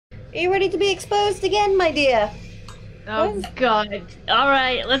Are you ready to be exposed again, my dear? Oh god.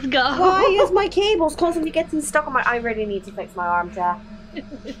 Alright, let's go. Why is my cables constantly getting stuck on my... I really need to fix my armchair.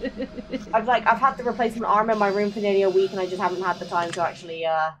 I've had the replacement arm in my room for nearly a week and I just haven't had the time to actually,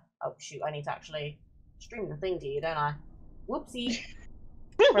 oh shoot, I need to actually stream the thing to you, don't I? Whoopsie.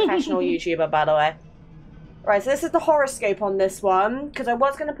 Professional YouTuber, by the way. Right, so this is the horoscope on this one, because I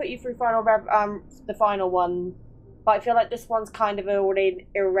was going to put you through the final one, but I feel like this one's kind of already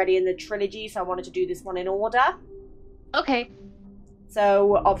in the trilogy, so I wanted to do this one in order. Okay.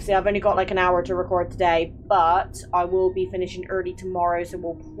 So, obviously, I've only got like an hour to record today, but I will be finishing early tomorrow, so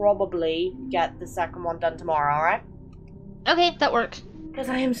we'll probably get the second one done tomorrow, alright? Okay, that works. Because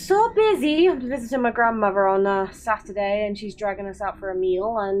I am so busy. I'm visiting my grandmother on Saturday, and she's dragging us out for a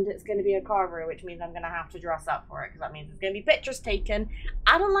meal, and it's going to be a carvery, which means I'm going to have to dress up for it, because that means there's going to be pictures taken.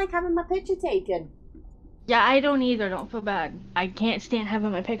 I don't like having my picture taken. Yeah, I don't either. Don't feel bad. I can't stand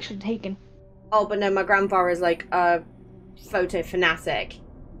having my picture taken. Oh, but no, my grandfather is like a photo fanatic.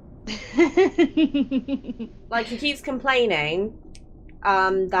 Like, he keeps complaining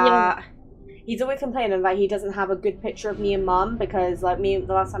that... Yeah. He's always complaining that he doesn't have a good picture of me and Mum, because like the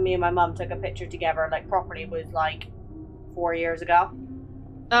last time me and my mum took a picture together like properly was like 4 years ago.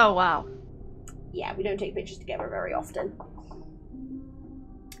 Oh wow. Yeah, we don't take pictures together very often.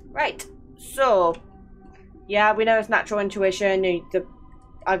 Right. So yeah, we know it's natural intuition.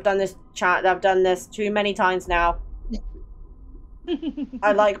 I've done this too many times now.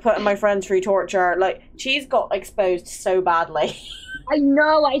 I like putting my friends through torture. Like, she's got exposed so badly. I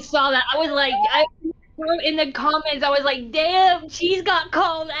know, I saw that. I was like, in the comments, I was like, damn, she's got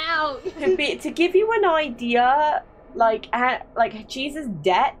called out. To give you an idea, like Cheese's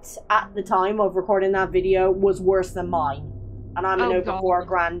debt at the time of recording that video was worse than mine. And I'm in over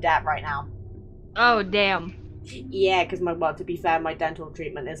 $4,000 debt right now. Oh, damn. Yeah, because well, to be fair, my dental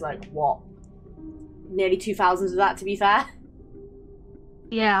treatment is like, what? Nearly 2,000 of that, to be fair.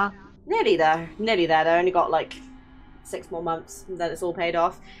 Yeah. Nearly there. Nearly there. I only got like 6 more months, and then it's all paid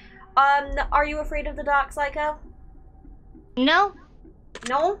off. Are you afraid of the dark, Sieko? No.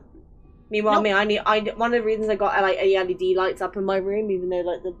 No? Meanwhile, nope. one of the reasons I got like LED lights up in my room, even though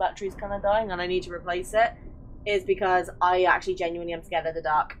like the battery's kind of dying and I need to replace it, is because I actually genuinely am scared of the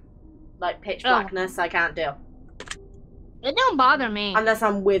dark. Like pitch blackness, I can't do. It don't bother me. Unless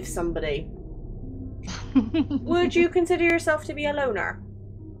I'm with somebody. Would you consider yourself to be a loner?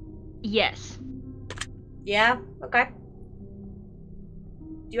 Yes. Yeah? Okay.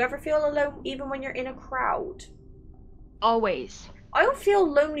 Do you ever feel alone even when you're in a crowd? Always. I don't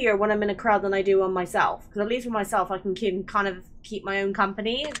feel lonelier when I'm in a crowd than I do on myself. Because at least with myself I can kind of keep my own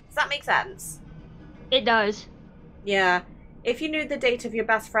company. Does that make sense? It does. Yeah. If you knew the date of your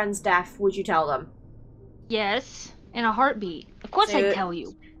best friend's death, would you tell them? Yes. In a heartbeat. Of course I'd tell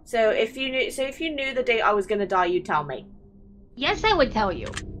you. So if you knew the date I was gonna die, you'd tell me? Yes, I would tell you.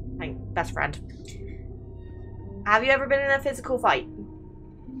 Best friend. Have you ever been in a physical fight?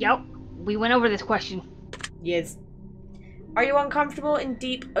 Yep. We went over this question. Yes. Are you uncomfortable in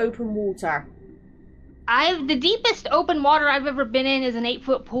deep open water? The deepest open water I've ever been in is an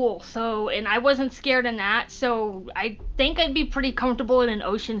 8-foot pool, and I wasn't scared in that, so I think I'd be pretty comfortable in an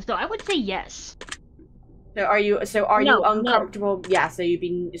ocean, so I would say yes. So are you uncomfortable? No. Yeah, so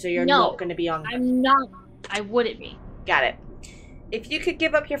you're not going to be uncomfortable. I'm not. I wouldn't be. Got it. If you could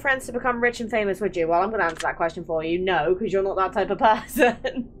give up your friends to become rich and famous, would you? Well, I'm going to answer that question for you. No, because you're not that type of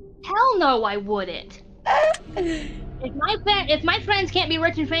person. Hell no, I wouldn't. If my friends can't be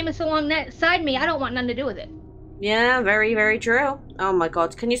rich and famous alongside me, I don't want nothing to do with it. Yeah, very, very true. Oh my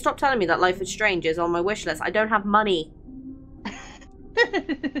god, can you stop telling me that Life is Strange is on my wish list? I don't have money.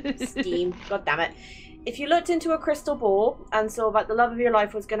 Steam. God damn it. If you looked into a crystal ball and saw that the love of your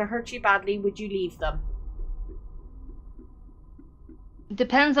life was going to hurt you badly, would you leave them?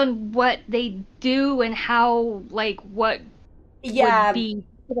 Depends on what they do and how, like, what would be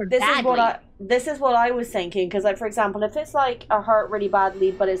this is what I was thinking, because, like, for example, if it's like a hurt really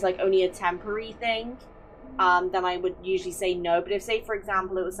badly but it's like only a temporary thing, then I would usually say no. But if, say, for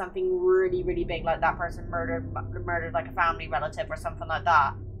example, it was something really, really big, like that person murdered like a family relative or something like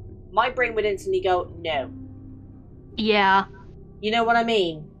that, my brain would instantly go no. Yeah. You know what I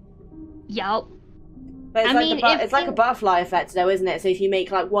mean? Yup. But it's like a butterfly effect, though, isn't it? So if you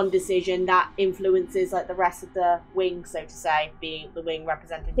make like one decision, that influences like the rest of the wing, so to say, being the wing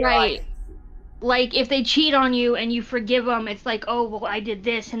representing your life. Like if they cheat on you and you forgive them, it's like, oh well, I did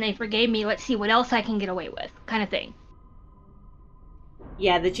this and they forgave me. Let's see what else I can get away with, kind of thing.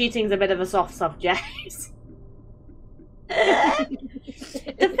 Yeah, the cheating's a bit of a soft subject. The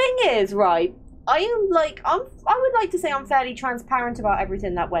thing is, right? I am like, I would like to say I'm fairly transparent about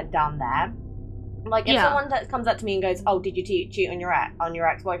everything that went down there. Like, if someone that comes up to me and goes, "Oh, did you cheat on your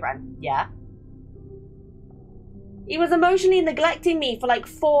ex-boyfriend?" Yeah. He was emotionally neglecting me for like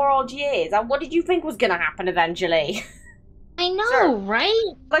 4 odd years, and what did you think was gonna happen eventually? I know, Sure. right?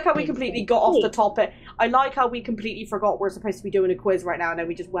 I like how we completely got off the topic. I like how we completely forgot we're supposed to be doing a quiz right now, and then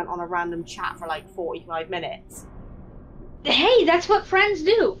we just went on a random chat for like 45 minutes. Hey, that's what friends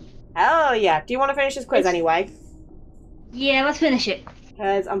do. Oh yeah. Do you want to finish this quiz anyway? Yeah, let's finish it.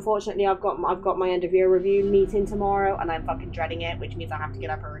 Because unfortunately, I've got my end of year review meeting tomorrow, and I'm fucking dreading it, which means I have to get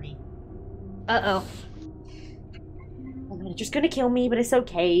up early. Uh-oh. It's just gonna kill me, but it's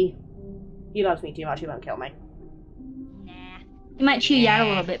okay. He loves me too much. He won't kill me. Nah. He might chew you out a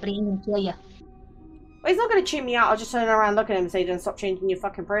little bit, but he ain't gonna kill you. Well, he's not gonna chew me out. I'll just turn around, look at him, and say, "Don't stop changing your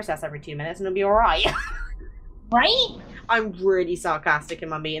fucking process every 2 minutes, and it'll be all right." Right? I'm really sarcastic in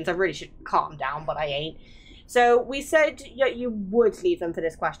my meetings. I really should calm down, but I ain't. So we said you would leave them for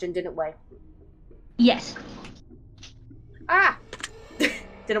this question, didn't we? Yes. Ah!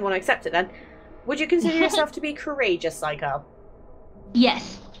 Didn't want to accept it then. Would you consider yourself to be courageous, Sieko?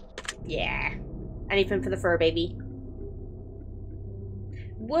 Yes. Yeah. Anything for the fur baby.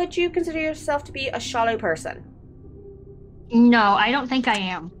 Would you consider yourself to be a shallow person? No, I don't think I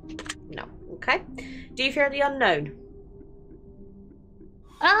am. No. Okay. Do you fear the unknown?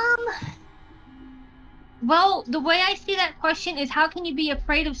 Well, the way I see that question is, how can you be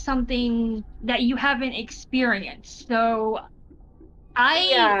afraid of something that you haven't experienced? So,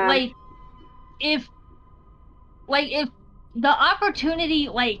 if the opportunity,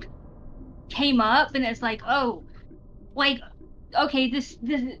 like, came up and it's like, oh, like, okay,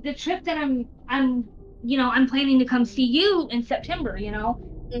 the trip that I'm planning to come see you in September,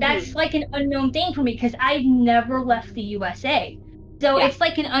 that's like an unknown thing for me because I've never left the USA. So it's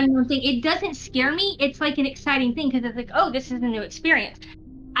like an unknown thing. It doesn't scare me. It's like an exciting thing because it's like, oh, this is a new experience.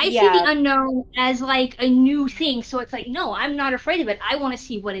 I see the unknown as like a new thing. So it's like, no, I'm not afraid of it. I want to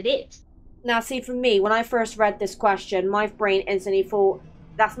see what it is. Now, see, for me, when I first read this question, my brain instantly thought,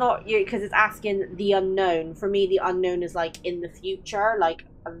 that's not you, because it's asking the unknown. For me, the unknown is like in the future. Like,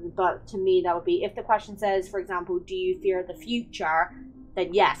 but to me, that would be, if the question says, for example, do you fear the future?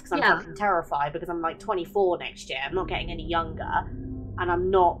 Then yes, because I'm fucking terrified because I'm like 24 next year. I'm not getting any younger. And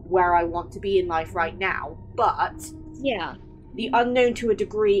I'm not where I want to be in life right now. But the unknown to a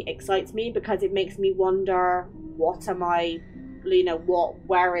degree excites me because it makes me wonder, what am I,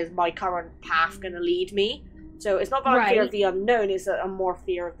 where is my current path going to lead me? So it's not that I fear of the unknown, it's that I'm more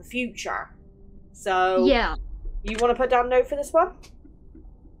fear of the future. So you want to put down no for this one?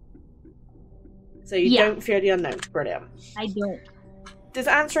 So you don't fear the unknown. Brilliant. I don't. Does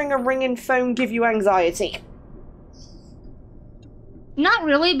answering a ringing phone give you anxiety? Not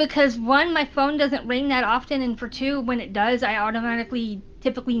really, because 1, my phone doesn't ring that often, and for 2, when it does, I automatically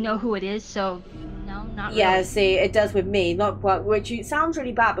typically know who it is, so no, not really. Yeah, see, it does with me, which sounds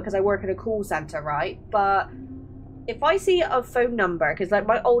really bad because I work in a call center, right? But if I see a phone number, because like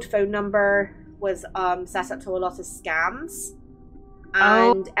my old phone number was set up to a lot of scams,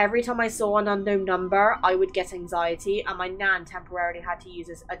 and every time I saw an unknown number, I would get anxiety, and my nan temporarily had to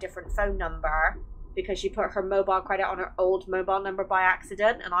use a different phone number because she put her mobile credit on her old mobile number by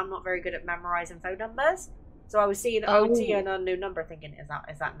accident, and I'm not very good at memorizing phone numbers. So I would see an unknown number thinking, is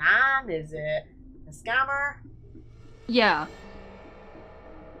that Nan? Is it a scammer? Yeah.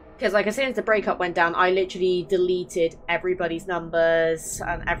 Because like as soon as the breakup went down, I literally deleted everybody's numbers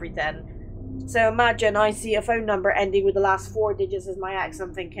and everything. So imagine I see a phone number ending with the last 4 digits as my ex.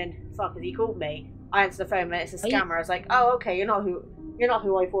 I'm thinking, fuck, has he called me? I answer the phone and it's a scammer. I was like, oh, okay, you're not who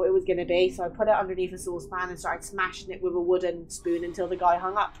I thought it was gonna be. So I put it underneath a saucepan and started smashing it with a wooden spoon until the guy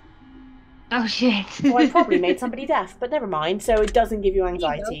hung up. Oh shit. So I probably made somebody deaf, but never mind. So it doesn't give you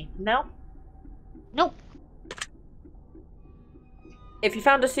anxiety. No? Nope. If you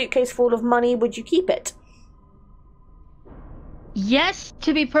found a suitcase full of money, would you keep it? Yes,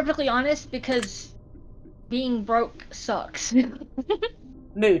 to be perfectly honest, because being broke sucks.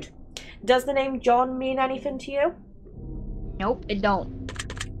 Mood. Does the name John mean anything to you? Nope, it don't.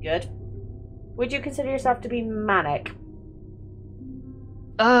 Good. Would you consider yourself to be manic?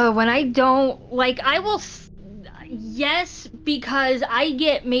 When I don't, like, I will, yes, because I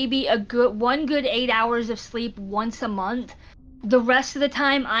get maybe one good 8 hours of sleep once a month. The rest of the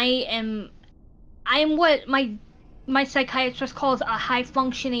time, I am what my psychiatrist calls a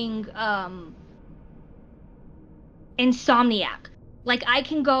high-functioning, insomniac. Like, I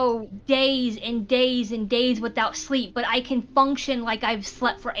can go days and days and days without sleep, but I can function like I've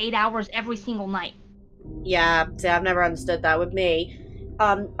slept for 8 hours every single night. Yeah, see, I've never understood that with me.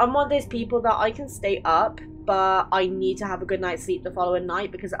 I'm one of those people that I can stay up, but I need to have a good night's sleep the following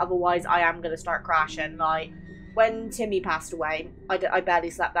night, because otherwise I am going to start crashing. Like, when Timmy passed away, I barely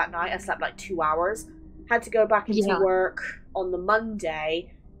slept that night. I slept like 2 hours. Had to go back into work on the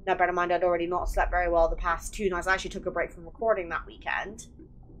Monday. Now, bear in mind, I'd already not slept very well the past 2 nights. I actually took a break from recording that weekend.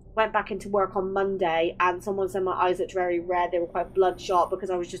 Went back into work on Monday, and someone said my eyes looked very red. They were quite bloodshot because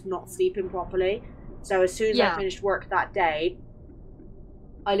I was just not sleeping properly. So as soon as I finished work that day,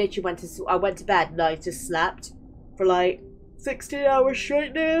 I literally went to bed and I just slept for like 16 hours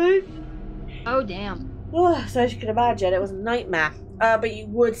straight nearly. Oh, damn. Oh, so as you can imagine, it was a nightmare. But you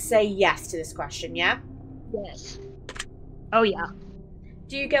would say yes to this question, yeah? Yes. Oh, yeah.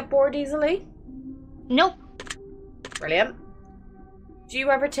 Do you get bored easily? Nope. Brilliant. Do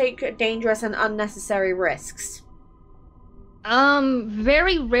you ever take dangerous and unnecessary risks?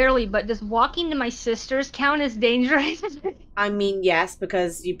 Very rarely, but does walking to my sister's count as dangerous? I mean, yes,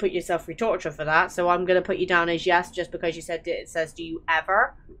 because you put yourself through torture for that, so I'm going to put you down as yes, just because you said it says, do you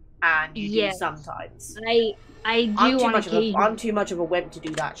ever? And you do sometimes. I do on occasion. I'm too much of a wimp to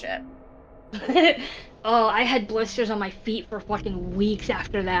do that shit. Oh, I had blisters on my feet for fucking weeks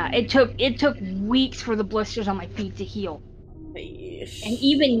after that. It took weeks for the blisters on my feet to heal. Yeesh. And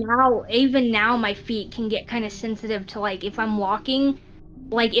even now my feet can get kind of sensitive to, like, if I'm walking,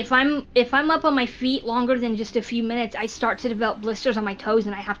 like if I'm up on my feet longer than just a few minutes, I start to develop blisters on my toes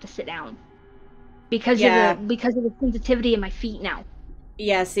and I have to sit down. Because of the sensitivity of my feet now.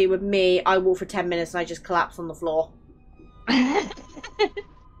 Yeah, see, with me, I walk for 10 minutes and I just collapse on the floor.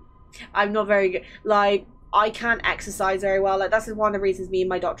 I'm not very good. Like, I can't exercise very well. Like, that's one of the reasons me and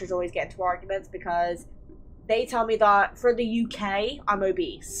my doctors always get into arguments, because they tell me that for the UK, I'm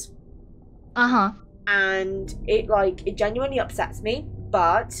obese. Uh-huh. And it genuinely upsets me.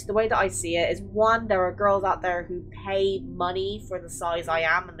 But the way that I see it is, one, there are girls out there who pay money for the size I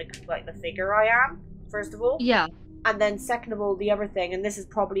am and the figure I am, first of all. Yeah. And then second of all, the other thing, and this is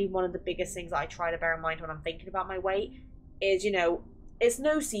probably one of the biggest things that I try to bear in mind when I'm thinking about my weight, is, you know, it's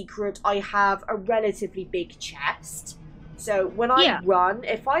no secret I have a relatively big chest. So when I run,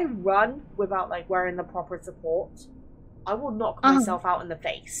 if I run without like wearing the proper support, I will knock myself out in the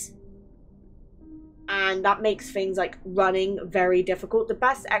face. And that makes things like running very difficult. The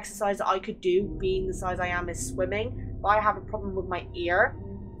best exercise that I could do, being the size I am, is swimming. But I have a problem with my ear.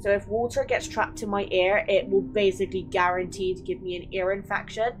 So if water gets trapped in my ear, it will basically guarantee to give me an ear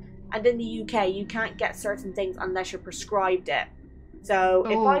infection. And in the UK, you can't get certain things unless you're prescribed it. So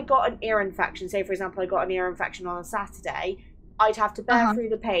if I got an ear infection, say for example I got an ear infection on a Saturday, I'd have to bear through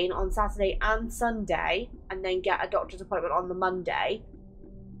the pain on Saturday and Sunday, and then get a doctor's appointment on the Monday,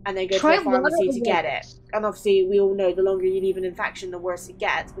 and then go to the pharmacy to get it. And obviously we all know the longer you leave an infection, the worse it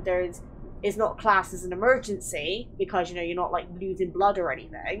gets, but it's not classed as an emergency, because, you know, you're not like losing blood or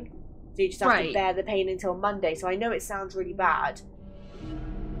anything. So you just have to bear the pain until Monday. So I know it sounds really bad,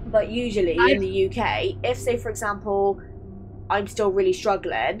 but usually in the UK, if say for example I'm still really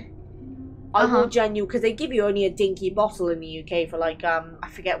struggling, I will genuinely, because they give you only a dinky bottle in the UK for like, I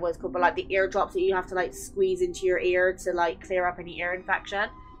forget what it's called, but like the ear drops that you have to like squeeze into your ear to like clear up any ear infection.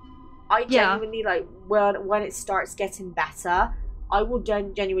 I genuinely, like, when it starts getting better, I will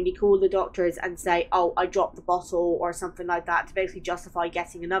genuinely call the doctors and say, oh, I dropped the bottle or something like that, to basically justify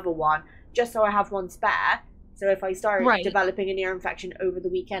getting another one, just so I have one spare. So if I start developing an ear infection over the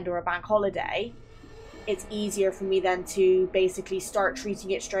weekend or a bank holiday, it's easier for me then to basically start treating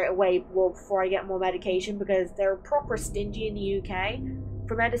it straight away before I get more medication, because they're proper stingy in the UK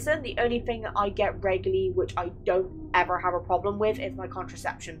for medicine. The only thing that I get regularly, which I don't ever have a problem with, is my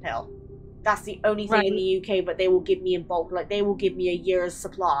contraception pill. That's the only thing in the UK, but they will give me in bulk. Like, they will give me a year's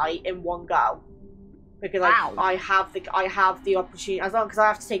supply in one go, because I have the opportunity, as long as I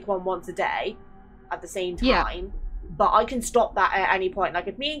have to take one once a day at the same time. But I can stop that at any point. Like,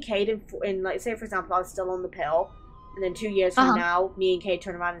 if me and Kate, in like, say for example, I was still on the pill, and then 2 years from now, me and Kate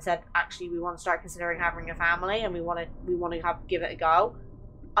turned around and said, actually, we want to start considering having a family, and we want to give it a go,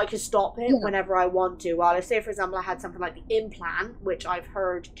 I can stop it whenever I want to. Well, if say for example I had something like the implant, which I've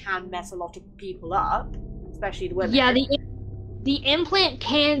heard can mess a lot of people up, especially the women. Yeah, the implant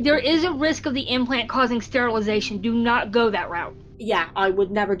can. There is a risk of the implant causing sterilization. Do not go that route. Yeah, I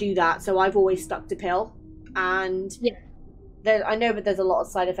would never do that. So I've always stuck to pill. And I know that there's a lot of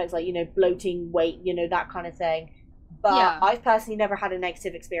side effects, like, you know, bloating, weight, you know, that kind of thing. But I've personally never had a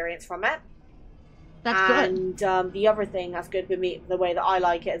negative experience from it. That's good. And the other thing that's good with me, the way that I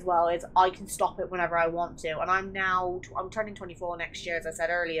like it as well, is I can stop it whenever I want to. And I'm turning 24 next year, as I said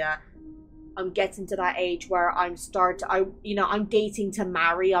earlier. I'm getting to that age where I'm dating to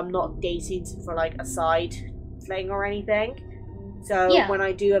marry. I'm not dating for like a side fling or anything. So Yeah. when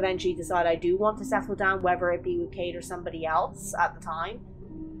I do eventually decide I do want to settle down, whether it be with Kate or somebody else at the time,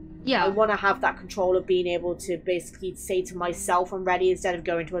 Yeah. I want to have that control of being able to basically say to myself I'm ready, instead of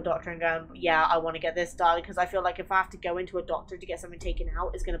going to a doctor and going, yeah, I want to get this done, because I feel like if I have to go into a doctor to get something taken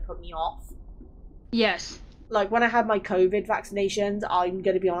out, it's going to put me off. Yes. Like, when I had my COVID vaccinations, I'm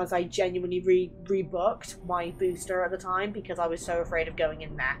going to be honest, I genuinely rebooked my booster at the time because I was so afraid of going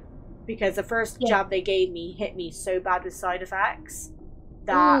in there. Because the first jab they gave me hit me so bad with side effects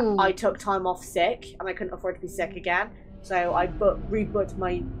that I took time off sick, and I couldn't afford to be sick again. So I rebooked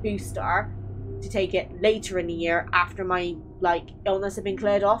my booster to take it later in the year after my, like, illness had been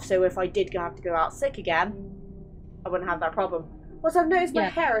cleared off. So if I did have to go out sick again, I wouldn't have that problem. Also, I've noticed my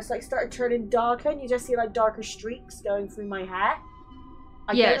hair has, like, started turning darker, and you just see, like, darker streaks going through my hair.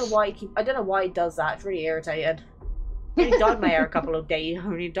 I don't know why it does that. It's really irritating. I only dyed my hair a couple of days. I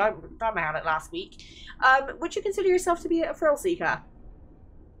only dyed my hair like last week. Would you consider yourself to be a thrill seeker?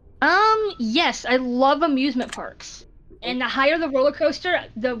 Yes, I love amusement parks. And the higher the roller coaster,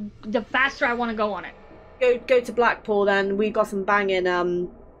 the faster I want to go on it. Go to Blackpool then. We've got some banging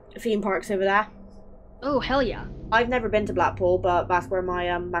theme parks over there. Oh, hell yeah. I've never been to Blackpool, but that's where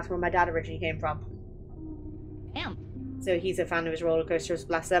my dad originally came from. Damn. So he's a fan of his roller coasters,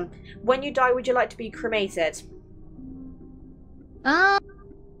 bless him. When you die, would you like to be cremated?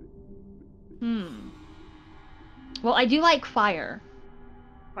 Well, I do like fire.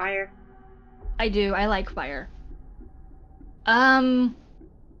 Fire? I do. I like fire.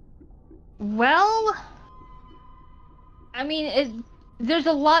 Well, I mean, there's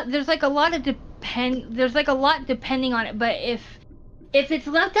a lot depending on it, but if it's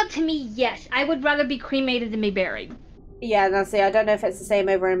left up to me, yes, I would rather be cremated than be buried. Yeah, that's it. I don't know if it's the same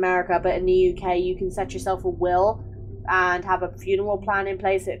over in America, but in the UK, you can set yourself a will and have a funeral plan in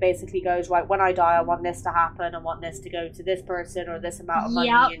place. It basically goes, right, when I die, I want this to happen. I want this to go to this person, or this amount of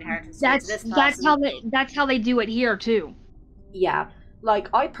money inheritance to this person. That's how they do it here too. Yeah. Like,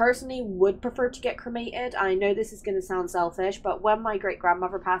 I personally would prefer to get cremated. I know this is going to sound selfish, but when my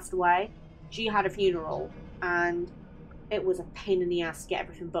great-grandmother passed away, she had a funeral, and it was a pain in the ass to get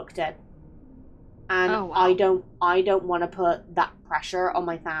everything booked in. And I don't want to put that pressure on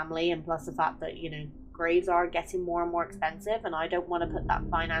my family, and plus the fact that, you know, graves are getting more and more expensive, and I don't want to put that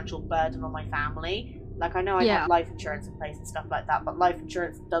financial burden on my family. Like, I know I have life insurance in place and stuff like that, but life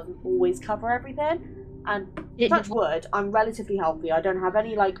insurance doesn't always cover everything. And touch wood, I'm relatively healthy. I don't have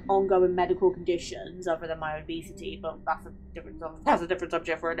any, like, ongoing medical conditions other than my obesity, but that's a different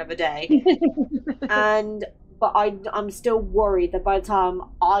subject for another day. But I'm still worried that by the time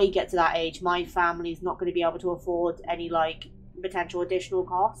I get to that age, my family's not going to be able to afford any, like, potential additional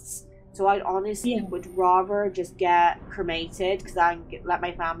costs. So I honestly would rather just get cremated, because I can let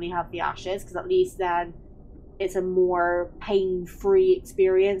my family have the ashes, because at least then it's a more pain-free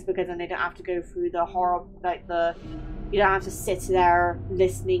experience, because then they don't have to go through the horror, like you don't have to sit there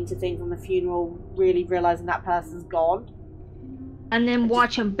listening to things on the funeral, really realizing that person's gone. And then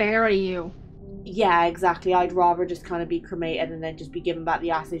watch them bury you. Yeah, exactly. I'd rather just kind of be cremated and then just be given back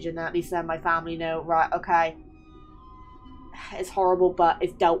the ashes, and at least then my family know, right, okay, it's horrible, but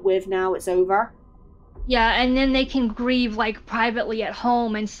it's dealt with now, it's over. Yeah, and then they can grieve, like, privately at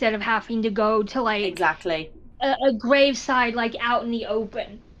home instead of having to go to, like... Exactly. A graveside, like, out in the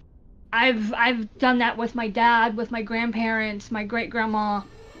open. I've done that with my dad, with my grandparents, my great-grandma.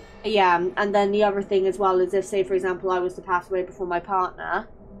 Yeah, and then the other thing as well is if, say, for example, I was to pass away before my partner,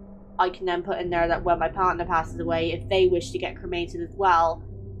 I can then put in there that when my partner passes away, if they wish to get cremated as well,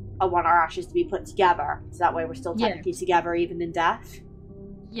 I want our ashes to be put together. So that way we're still technically together even in death.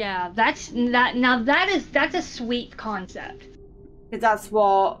 Yeah, that's a sweet concept. Because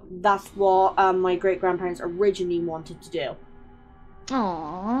that's what my great-grandparents originally wanted to do.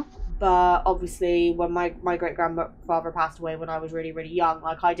 Aww. But obviously, when my great-grandfather passed away when I was really, really young,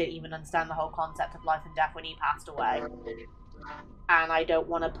 like, I didn't even understand the whole concept of life and death when he passed away. And I don't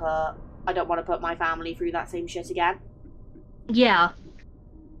want to put my family through that same shit again. Yeah.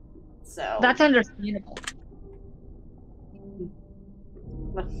 So that's understandable.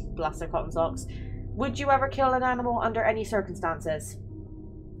 Bless their cotton socks. Would you ever kill an animal under any circumstances?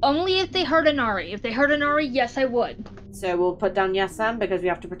 Only if they hurt Inari. If they hurt Inari, yes, I would. So we'll put down yes then, because we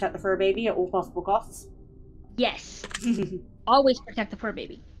have to protect the fur baby at all possible costs. Yes. Always protect the fur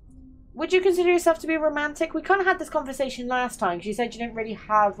baby. Would you consider yourself to be romantic? We kind of had this conversation last time, because you said you didn't really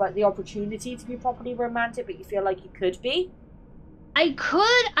have, like, the opportunity to be properly romantic, but you feel like you could be. I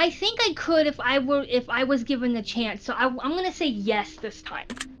think I could if I was given the chance. So I'm gonna say yes this time.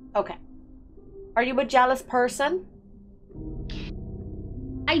 Okay. Are you a jealous person?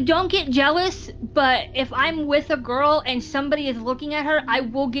 I don't get jealous, but if I'm with a girl and somebody is looking at her, I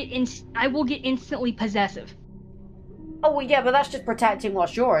will get instantly possessive. Oh well, yeah, but that's just protecting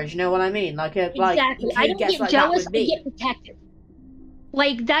what's yours. You know what I mean? Like, if Exactly. like I Kate don't gets get like jealous. that with I me. get protective.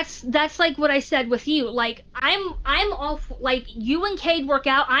 Like that's like what I said with you. Like I'm all like you and Cade work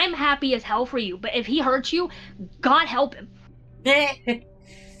out. I'm happy as hell for you. But if he hurts you, God help him.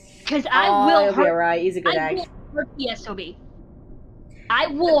 Because I will He'll be hurt. alright. He's a good I egg. will hurt the SOB. I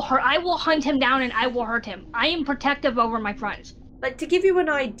will hunt him down and I will hurt him. I am protective over my friends. Like, to give you an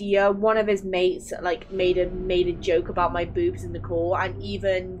idea, one of his mates like made a joke about my boobs in the call, and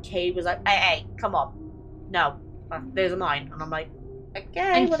even Cade was like, "Hey, come on, no, those are mine." And I'm like,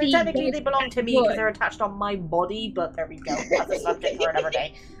 "Okay, well, technically they belong to me because they're attached on my body." But there we go. That's a subject for another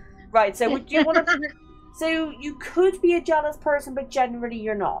day. Right. So, would you want to? So you could be a jealous person, but generally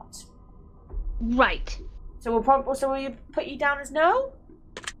you're not. Right. So will you put you down as no?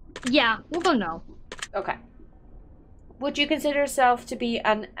 Yeah, we'll go no. Okay. Would you consider yourself to be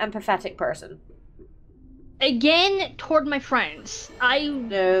an empathetic person? Again, toward my friends.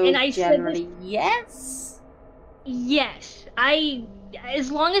 Generally, yes. Yes.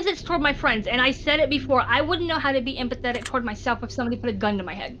 As long as it's toward my friends, and I said it before, I wouldn't know how to be empathetic toward myself if somebody put a gun to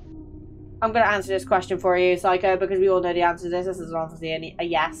my head. I'm going to answer this question for you, Sieko, because we all know the answer to this. This is obviously a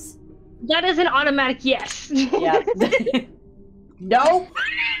yes. That is an automatic yes. Yeah. No.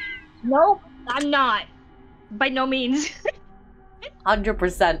 Nope, I'm not. By no means.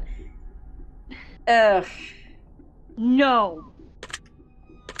 100%. Ugh. No.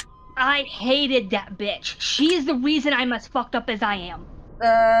 I hated that bitch. She is the reason I'm as fucked up as I am.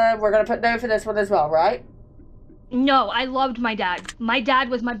 We're gonna put no for this one as well, right? No, I loved my dad. My dad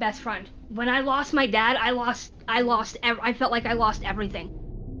was my best friend. When I lost my dad, I felt like I lost everything.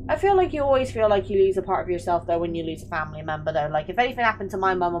 I feel like you always feel like you lose a part of yourself, though, when you lose a family member, though. Like, if anything happened to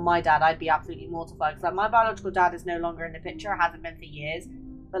my mum or my dad, I'd be absolutely mortified. Because, like, my biological dad is no longer in the picture, hasn't been for years.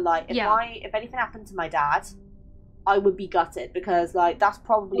 But, like, if anything happened to my dad, I would be gutted. Because, like, that's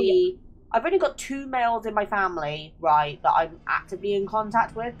probably... I've only got 2 males in my family, right, that I'm actively in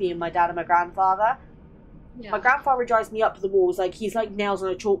contact with, being my dad and my grandfather. Yeah. My grandfather drives me up the walls. Like, he's like nails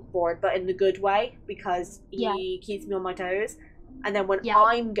on a chalkboard, but in the good way. Because he keeps me on my toes. And then when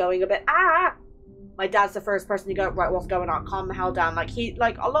I'm going a bit, my dad's the first person to go, right, what's going on? Calm the hell down. Like,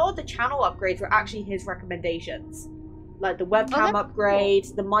 a lot of the channel upgrades were actually his recommendations. Like, the webcam upgrade,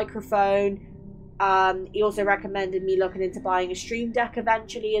 the microphone. He also recommended me looking into buying a stream deck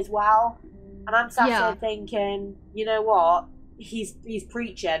eventually as well. And I'm sat there thinking, you know what? He's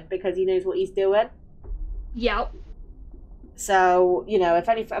preaching because he knows what he's doing. Yep. So, you know, if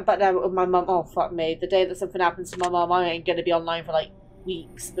anything, but then with my mum, oh, fuck me. The day that something happens to my mum, I ain't going to be online for, like,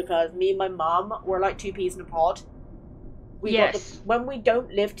 weeks, because me and my mum, we're like 2 peas in a pod. When we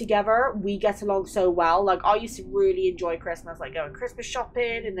don't live together, we get along so well. Like, I used to really enjoy Christmas, like going Christmas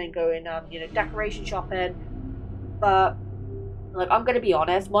shopping and then going, decoration shopping. But, like, I'm going to be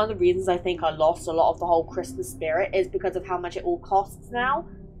honest, one of the reasons I think I lost a lot of the whole Christmas spirit is because of how much it all costs now.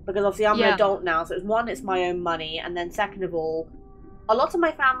 Because obviously I'm an adult now, so it's my own money, and then second of all, a lot of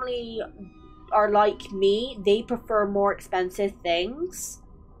my family are like me. They prefer more expensive things.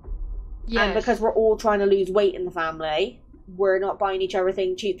 Yes. And because we're all trying to lose weight in the family, we're not buying each other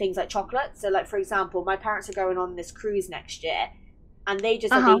cheap things like chocolate. So, like, for example, my parents are going on this cruise next year, and they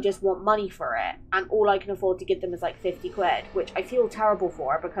just said they just want money for it, and all I can afford to give them is like 50 quid, which I feel terrible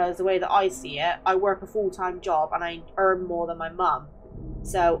for, because the way that I see it, I work a full-time job and I earn more than my mum.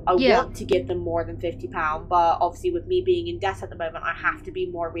 So I want to give them more than £50, but obviously with me being in debt at the moment, I have to be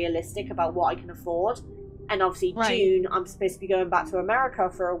more realistic about what I can afford. And obviously June, I'm supposed to be going back to America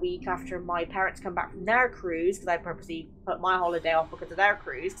for a week after my parents come back from their cruise, because I purposely put my holiday off because of their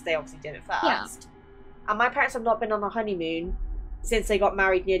cruise, because they obviously did it first. Yeah. And my parents have not been on a honeymoon since they got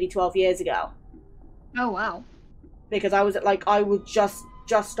married nearly 12 years ago. Oh, wow. Because I was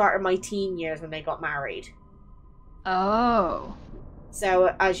just starting my teen years when they got married. Oh.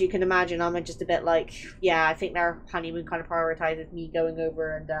 So, as you can imagine, I'm just a bit like, yeah, I think their honeymoon kind of prioritizes me going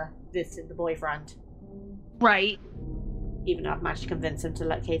over and visiting the boyfriend. Right. Even though I've managed to convince him to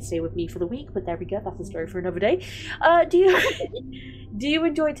let Kate stay with me for the week, but there we go, that's a story for another day. Do you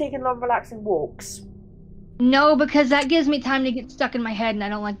enjoy taking long, relaxing walks? No, because that gives me time to get stuck in my head, and I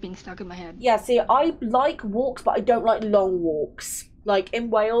don't like being stuck in my head. Yeah, see, I like walks, but I don't like long walks. Like, in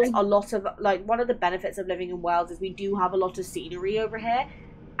Wales, a lot of, like, one of the benefits of living in Wales is we do have a lot of scenery over here.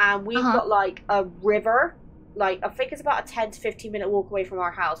 And we've got, like, a river. Like, I think it's about a 10 to 15 minute walk away from our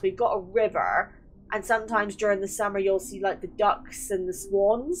house. We've got a river. And sometimes during the summer, you'll see, like, the ducks and the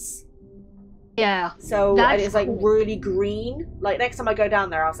swans. Yeah. So and it's like cool. really green. Like next time I go down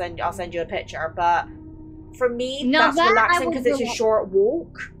there, I'll send you a picture. But for me, No, that's that relaxing because it's a short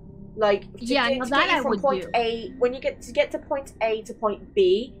walk. Like to get you from point A, when you get to point A to point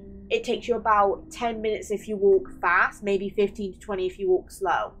B, it takes you about 10 minutes if you walk fast, maybe 15 to 20 if you walk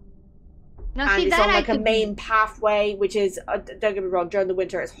slow. Now, and see, it's that on like a main pathway, which is don't get me wrong, during the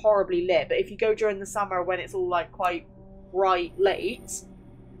winter it's horribly lit, but if you go during the summer when it's all like quite bright late,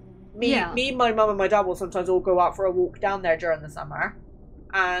 me, my mum and my dad will sometimes all go out for a walk down there during the summer,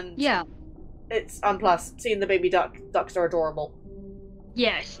 and and plus seeing the baby ducks are adorable.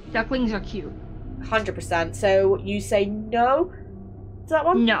 Yes, ducklings are cute. 100%. So you say no to that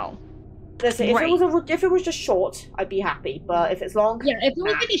one? No. Listen, if it was just short, I'd be happy. But if it's long, if it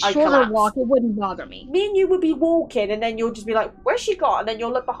was like a shorter walk, it wouldn't bother me. Me and you would be walking, and then you'll just be like, "Where's she got?" And then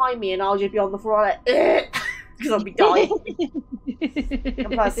you'll look behind me, and I'll just be on the floor like, because I'll be dying.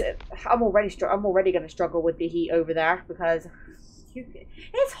 And plus, I'm already going to struggle with the heat over there because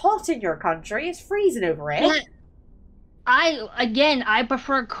it's hot in your country. It's freezing over here. Yeah. I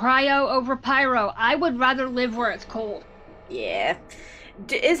prefer cryo over pyro. I would rather live where it's cold. Yeah.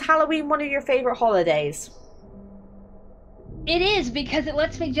 Is Halloween one of your favorite holidays? It is, because it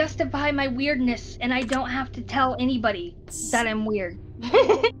lets me justify my weirdness and I don't have to tell anybody that I'm weird.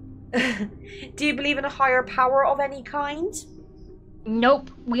 Do you believe in a higher power of any kind?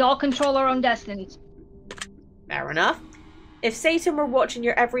 Nope. We all control our own destinies. Fair enough. If Satan were watching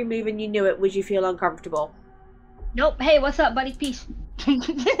your every move and you knew it, would you feel uncomfortable? Nope. Hey, what's up, buddy? Peace.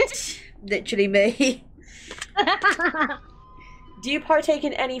 Literally me. Do you partake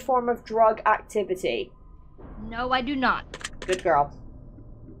in any form of drug activity? No, I do not. Good girl.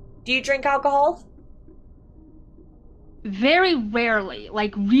 Do you drink alcohol? Very rarely.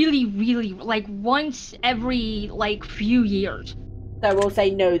 Like, really, really, like, once every, like, few years. So we'll say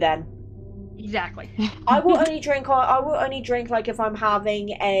no then. Exactly. I will only drink like if I'm having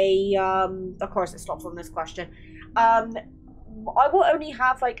a of course it stops on this question. I will only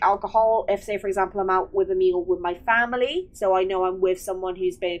have like alcohol if, say for example, I'm out with a meal with my family, so I know I'm with someone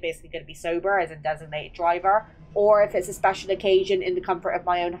who's basically going to be sober, as a designated driver, or if it's a special occasion in the comfort of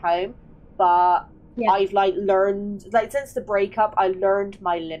my own home. But I've like learned, like since the breakup, I learned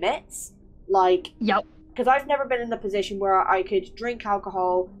my limits. Like, because I've never been in the position where I could drink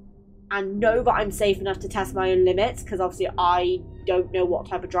alcohol and know that I'm safe enough to test my own limits, because obviously I don't know what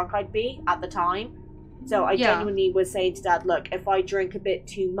type of drunk I'd be at the time. So I genuinely was saying to Dad, look, if I drink a bit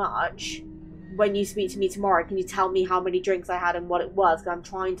too much, when you speak to me tomorrow, can you tell me how many drinks I had and what it was? Because I'm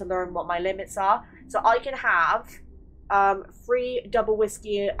trying to learn what my limits are. So I can have 3 double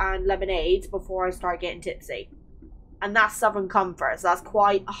whiskey and lemonades before I start getting tipsy. And that's Southern Comfort, so that's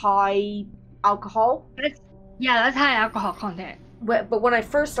quite high alcohol. That's high alcohol content. But when I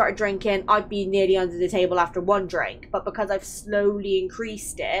first started drinking, I'd be nearly under the table after 1 drink. But because I've slowly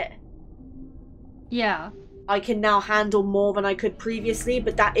increased it, I can now handle more than I could previously.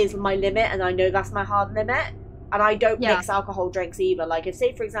 But that is my limit, and I know that's my hard limit. And I don't mix alcohol drinks either. Like, if,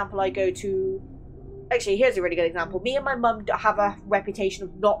 say, for example, I go to... Actually, here's a really good example. Me and my mum have a reputation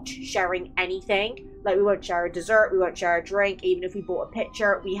of not sharing anything. Like, we won't share a dessert, we won't share a drink. Even if we bought a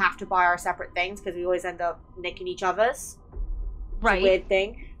picture, we have to buy our separate things because we always end up nicking each other's. Right. It's a weird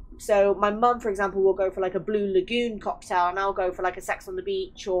thing. So my mum, for example, will go for like a Blue Lagoon cocktail, and I'll go for like a Sex on the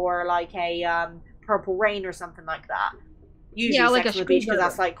Beach or like a Purple Rain or something like that. Usually like Sex on the Beach, because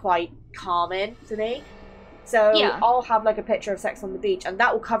that's like quite calming to me. So I'll have like a picture of Sex on the Beach, and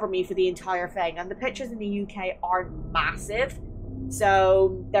that will cover me for the entire thing. And the pictures in the UK aren't massive,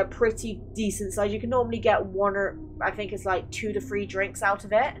 so they're pretty decent size. You can normally get 1 or I think it's like 2 to 3 drinks out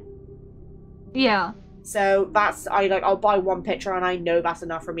of it. Yeah. So that's, I'll buy 1 picture and I know that's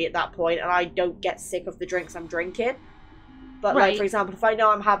enough for me at that point, and I don't get sick of the drinks I'm drinking. But like, for example, if I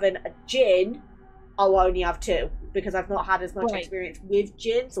know I'm having a gin, I'll only have 2, because I've not had as much experience with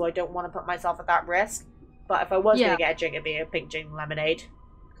gin, so I don't want to put myself at that risk. But if I was going to get a gin, it'd be a pink gin lemonade,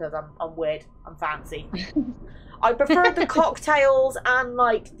 because I'm weird, I'm fancy. I prefer the cocktails and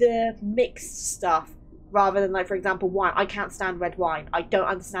like the mixed stuff rather than, like, for example, wine. I can't stand red wine. I don't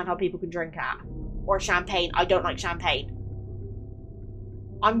understand how people can drink it. Or champagne. I don't like champagne.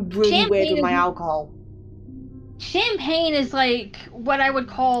 I'm really weird with my alcohol. Champagne is like what I would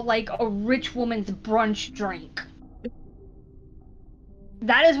call like a rich woman's brunch drink.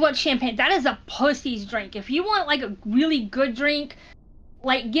 That is what champagne, that is a pussy's drink. If you want like a really good drink,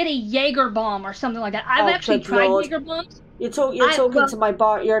 like get a Jaeger bomb or something like that. I've actually tried Jaeger bombs. You're talking to my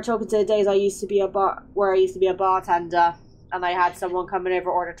bar. You're talking to the days I used to be a bartender, and I had someone coming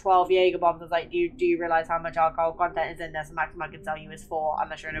over, order 12 Jaeger bombs. I was like, do you realize how much alcohol content is in this? The maximum I can tell you is 4,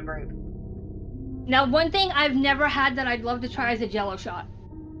 unless you're in a group. Now, one thing I've never had that I'd love to try is a Jello shot.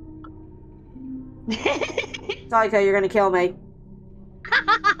 Sieko, you're gonna kill me.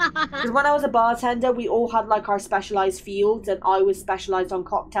 Because when I was a bartender, we all had like our specialized fields, and I was specialized on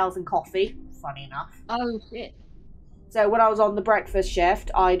cocktails and coffee. Funny enough. Oh shit. So when I was on the breakfast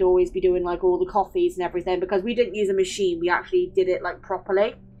shift, I'd always be doing like all the coffees and everything, because we didn't use a machine. We actually did it like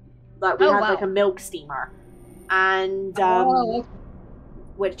properly. Like we had like a milk steamer, and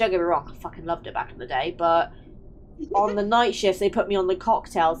which, don't get me wrong, I fucking loved it back in the day. But on the night shifts, they put me on the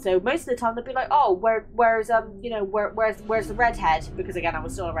cocktail. So most of the time they'd be like, "Oh, where's the redhead?" Because again, I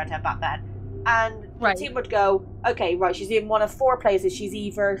was still a redhead back then. And the team would go, "Okay, right, she's in one of four places. She's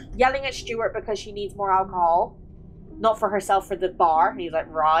either yelling at Stuart because she needs more alcohol, not for herself, for the bar." And he's like,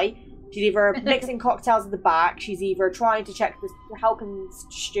 "Right." She's either mixing cocktails at the back. She's either trying to check this, helping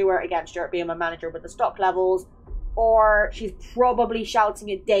Stuart being my manager, with the stock levels, or she's probably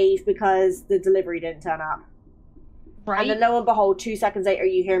shouting at Dave because the delivery didn't turn up. Right. And then lo and behold, 2 seconds later,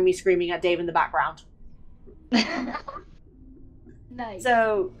 you hear me screaming at Dave in the background. Nice.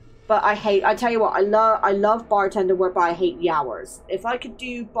 So, but I tell you what, I love bartender work, but I hate the hours. If I could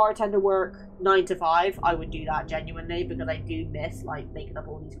do bartender work 9 to 5, I would do that genuinely, because I do miss like making up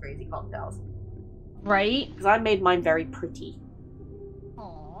all these crazy cocktails. Right. Because I made mine very pretty.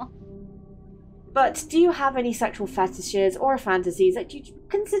 Aww. But do you have any sexual fetishes or fantasies that you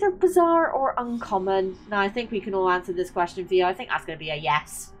consider bizarre or uncommon? Now, I think we can all answer this question for you. I think that's going to be a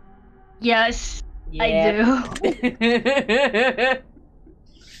yes. Yes, yeah. I do.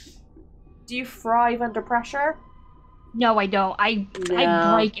 Do you thrive under pressure? No, I don't. I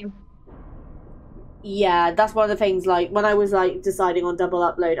break it. Yeah, that's one of the things, like, when I was, like, deciding on double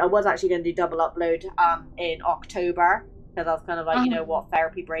upload, I was actually going to do double upload in October, because I was kind of like, you know what,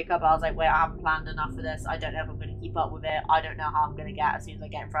 therapy breakup. I was like, wait, I haven't planned enough for this. I don't know if I'm going to keep up with it. I don't know how I'm going to get as soon as I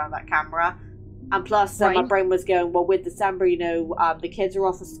get in front of that camera. And plus, my brain was going, well, with December, you know, the kids are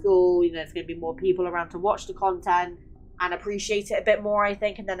off of school, you know, there's going to be more people around to watch the content and appreciate it a bit more, I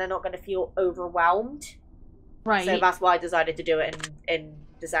think, and then they're not going to feel overwhelmed. Right. So that's why I decided to do it in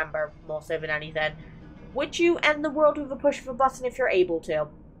December, more so than anything. Would you end the world with a push of a button if you're able to?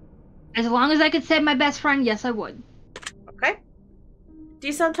 As long as I could save my best friend, yes, I would. Okay. Do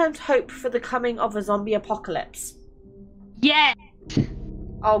you sometimes hope for the coming of a zombie apocalypse? Yes.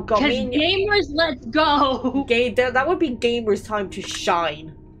 Oh god, because gamers, let's go. That would be gamers' time to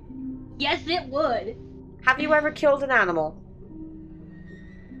shine. Yes, it would. Have you ever killed an animal?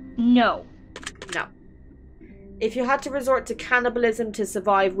 No. No. If you had to resort to cannibalism to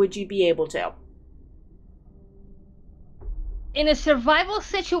survive, would you be able to? In a survival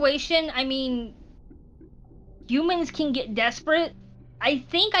situation, I mean, humans can get desperate. I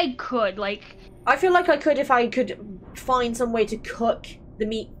think I could, like... I feel like I could if I could find some way to cook the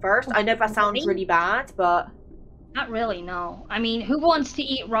meat first. I know that sounds really bad, but... Not really, no. I mean, who wants to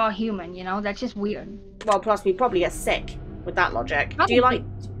eat raw human, you know? That's just weird. Well, plus we'd probably get sick with that logic. Probably. Do you like...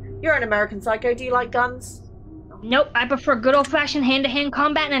 You're an American Psycho. Do you like guns? Nope, I prefer good old-fashioned hand-to-hand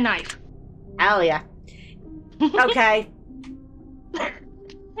combat and a knife. Hell yeah. Okay. God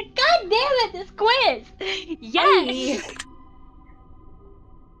damn it, this quiz! Yes! Hey.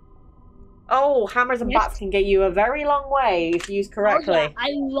 Oh, hammers and bats can get you a very long way if used correctly. Oh,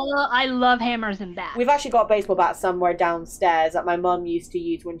 yeah. I love hammers and bats. We've actually got baseball bats somewhere downstairs that my mum used to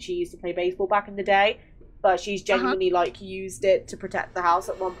use when she used to play baseball back in the day. But she's genuinely, like, used it to protect the house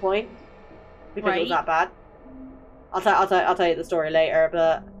at one point. Because it was that bad. I'll tell you the story later,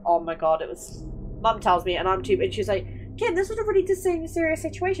 but oh my god, it was... Mum tells me, and I'm too... And she's like, Kim, this was a really serious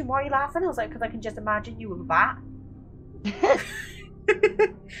situation. Why are you laughing? I was like, because I can just imagine you with a bat.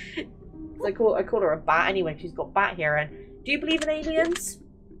 I call her a bat anyway. She's got bat hearing. Do you believe in aliens?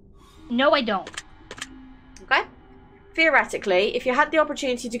 No, I don't. Okay. Theoretically, if you had the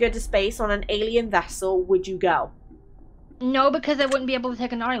opportunity to go to space on an alien vessel, would you go? No, because I wouldn't be able to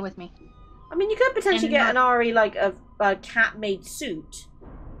take an Ari with me. I mean, you could potentially get an Ari, like, a cat-made suit.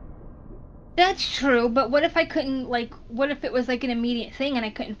 That's true, but what if I couldn't, like, what if it was, like, an immediate thing and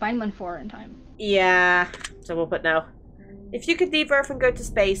I couldn't find one for her in time? Yeah, so we'll put no. If you could leave Earth and go to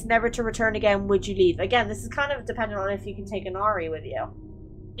space, never to return again, would you leave? Again, this is kind of dependent on if you can take an Ari with you.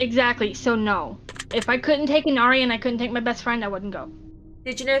 Exactly, so no. If I couldn't take an Ari and I couldn't take my best friend, I wouldn't go.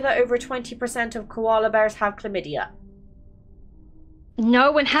 Did you know that over 20% of koala bears have chlamydia?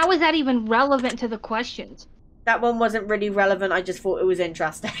 No, and how is that even relevant to the questions? That one wasn't really relevant, I just thought it was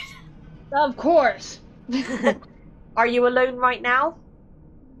interesting. Of course. Are you alone right now?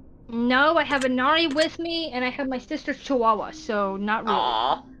 No, I have a Nari with me, and I have my sister's Chihuahua, so not really.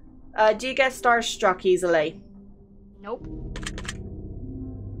 Aww. Do you get starstruck easily? Nope.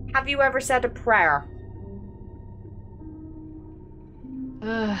 Have you ever said a prayer?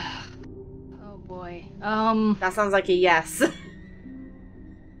 Oh boy. That sounds like a yes.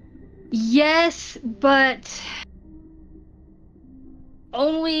 Yes, but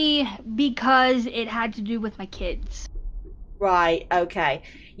only because it had to do with my kids. Right, okay.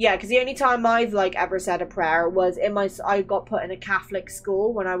 Yeah, because the only time I've, like, ever said a prayer was I got put in a Catholic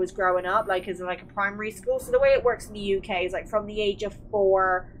school when I was growing up, like, as, like, a primary school. So the way it works in the UK is, like, from the age of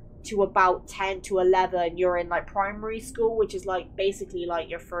 4 to about 10 to 11, you're in, like, primary school, which is, like, basically, like,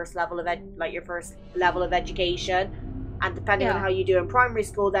 your first level of education. And depending on how you do in primary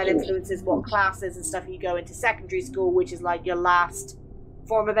school, that influences what classes and stuff you go into secondary school, which is, like, your last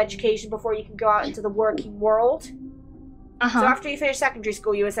form of education before you can go out into the working world. So after you finish secondary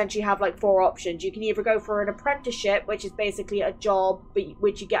school, you essentially have like 4 options. You can either go for an apprenticeship, which is basically a job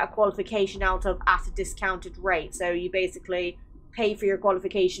which you get a qualification out of at a discounted rate. So you basically pay for your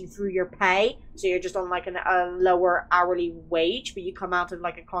qualification through your pay. So you're just on like a lower hourly wage, but you come out of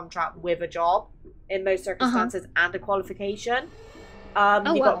like a contract with a job in most circumstances and a qualification.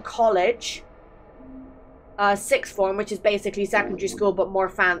 You got college, sixth form, which is basically secondary school but more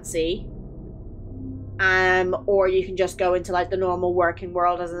fancy. Or you can just go into like the normal working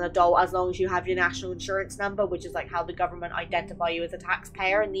world as an adult, as long as you have your national insurance number, which is like how the government identify you as a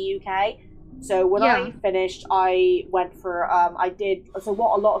taxpayer in the UK. So when I finished, I went for so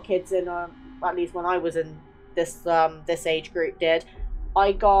what a lot of kids in at least when I was in this age group did,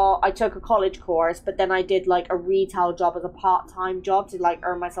 I took a college course, but then I did like a retail job as a part-time job to like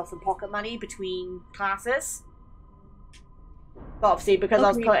earn myself some pocket money between classes. But obviously, because I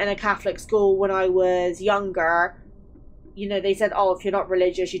was put in a Catholic school when I was younger, you know, they said, oh, if you're not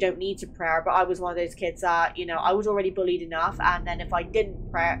religious, you don't need to pray. But I was one of those kids that, you know, I was already bullied enough. And then if I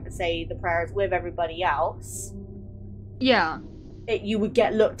didn't say the prayers with everybody else, you would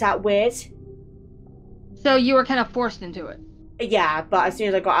get looked at weird. So you were kind of forced into it. Yeah, but as soon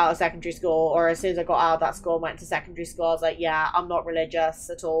as I got out of secondary school, or as soon as I got out of that school and went to secondary school, I was like, yeah, I'm not religious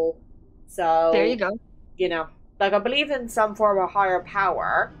at all. So there you go. You know. Like, I believe in some form of higher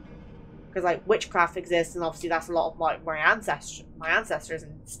power, because, like, witchcraft exists, and obviously that's a lot of, like, my ancestors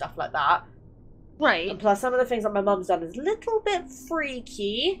and stuff like that. Right. And plus, some of the things that my mum's done is a little bit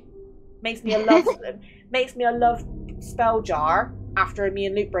freaky. Makes me a love spell jar after me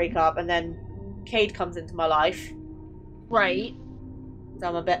and Luke break up, and then Cade comes into my life. Right. So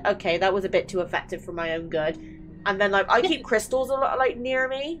I'm a bit, okay, that was a bit too effective for my own good. And then, like, I keep crystals a lot, like, near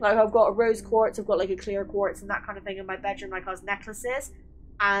me. Like, I've got a rose quartz, I've got, like, a clear quartz and that kind of thing in my bedroom, like, as necklaces.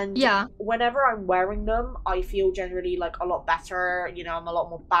 And whenever I'm wearing them, I feel generally, like, a lot better. You know, I'm a lot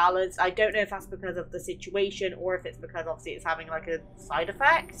more balanced. I don't know if that's because of the situation or if it's because, obviously, it's having, like, a side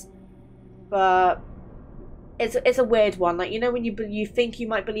effect. But it's a weird one. Like, you know, when you think you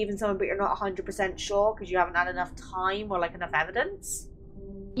might believe in someone, but you're not 100% sure because you haven't had enough time or, like, enough evidence?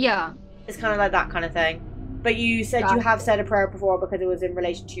 Yeah. It's kind of like that kind of thing. But you said you have said a prayer before because it was in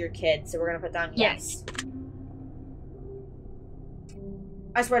relation to your kids, so we're going to put down yes.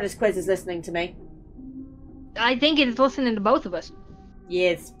 I swear this quiz is listening to me. I think it's listening to both of us.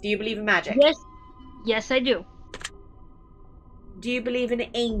 Yes. Do you believe in magic? Yes. Yes, I do. Do you believe in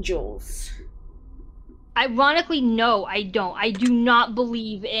angels? Ironically, no, I don't. I do not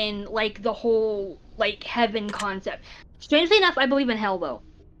believe in, like, the whole, like, heaven concept. Strangely enough, I believe in hell, though.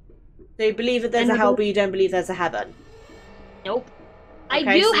 So you believe that there's a hell, but you don't believe there's a heaven? Nope. Okay,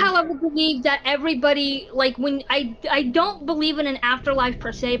 I do, however, believe that everybody, like, when I don't believe in an afterlife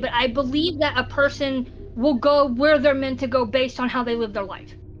per se, but I believe that a person will go where they're meant to go based on how they live their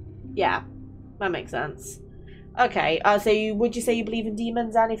life. Yeah, that makes sense. Okay, so would you say you believe in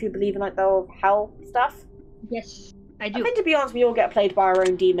demons, then, if you believe in, like, the hell stuff? Yes, I do. I think, to be honest, we all get played by our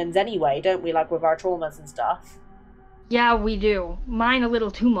own demons anyway, don't we? Like, with our traumas and stuff. Yeah, we do. Mine a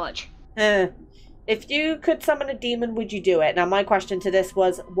little too much. If you could summon a demon, would you do it? Now, my question to this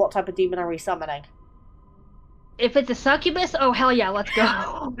was, what type of demon are we summoning? If it's a succubus, oh hell yeah, let's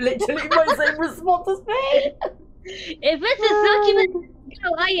go. Literally my same response as me. If it's a succubus,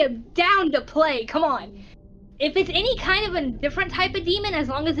 hell, I am down to play. Come on. If it's any kind of a different type of demon, as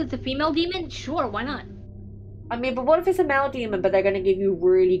long as it's a female demon, sure, why not? I mean, but what if it's a male demon, but they're going to give you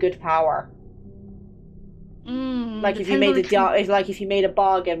really good power? Like if you made a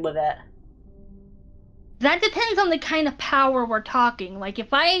bargain with it. That depends on the kind of power we're talking. Like, if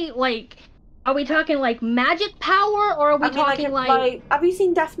I, like, are we talking, like, magic power, or are we talking, like... Have you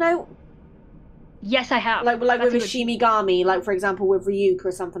seen Death Note? Yes, I have. Like with a Shimigami, like, for example, with Ryuk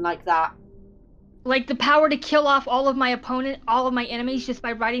or something like that. Like, the power to kill off all of my enemies just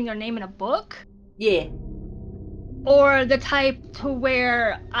by writing their name in a book? Yeah. or the type to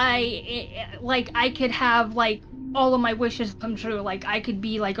where I could have like all of my wishes come true. Like I could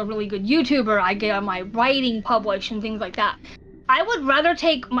be like a really good YouTuber. I get my writing published and things like that. I would rather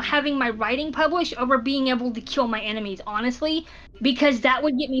take having my writing published over being able to kill my enemies, honestly, because that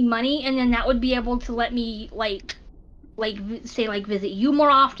would get me money, and then that would be able to let me say visit you more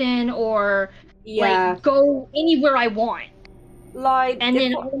often, or like go anywhere I want. Like, and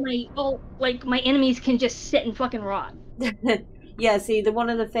then my enemies can just sit and fucking rot. Yeah, see, one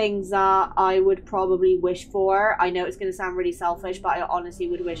of the things that I would probably wish for, I know it's going to sound really selfish, but I honestly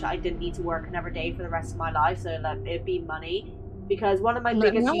would wish I didn't need to work another day for the rest of my life, so that it'd be money. Because one of my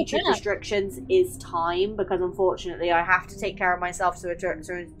biggest YouTube restrictions is time, because unfortunately I have to take care of myself to a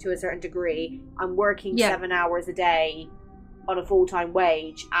certain degree. I'm working 7 hours a day on a full-time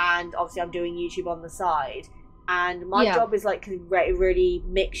wage, and obviously I'm doing YouTube on the side. And my job is like really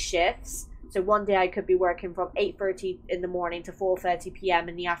mixed shifts. So one day I could be working from 8:30 in the morning to 4:30 p.m.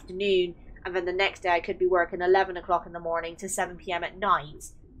 in the afternoon. And then the next day I could be working 11 o'clock in the morning to 7 p.m. at night.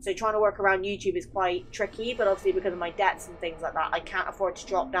 So trying to work around YouTube is quite tricky. But obviously because of my debts and things like that, I can't afford to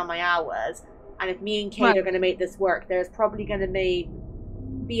drop down my hours. And if me and Kate are going to make this work, there's probably going to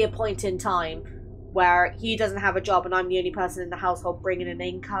be a point in time where he doesn't have a job and I'm the only person in the household bringing an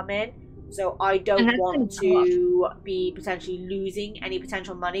income in. So I don't want to be potentially losing any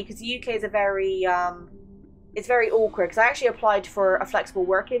potential money, because the UK is it's very awkward, because I actually applied for a flexible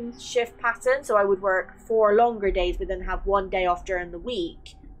working shift pattern, so I would work 4 longer days but then have 1 day off during the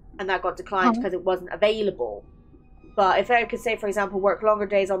week, and that got declined because it wasn't available. But if I could say, for example, work longer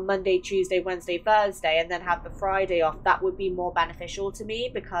days on Monday, Tuesday, Wednesday, Thursday, and then have the Friday off, that would be more beneficial to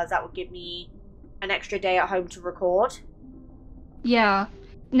me, because that would give me an extra day at home to record. Yeah.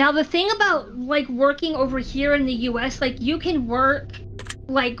 Now, the thing about, like, working over here in the US, like, you can work,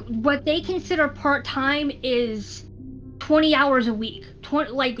 like, what they consider part-time is 20 hours a week.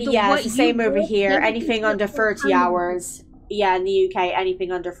 It's the same over here. Anything under 30 hours. Yeah, in the UK,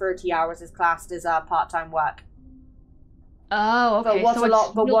 anything under 30 hours is classed as part-time work. Oh, okay. But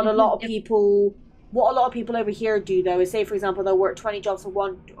what a lot of people over here do, though, is say, for example, they'll work 20 hours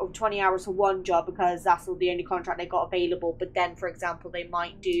for one job because that's the only contract they got available. But then, for example, they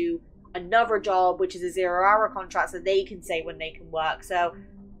might do another job, which is a 0-hour contract, so they can say when they can work. So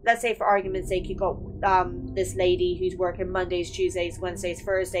let's say, for argument's sake, you got this lady who's working Mondays, Tuesdays, Wednesdays,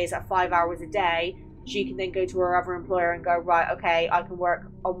 Thursdays at 5 hours a day. She can then go to her other employer and go, right, okay, I can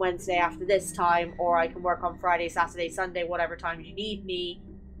work on Wednesday after this time, or I can work on Friday, Saturday, Sunday, whatever times you need me.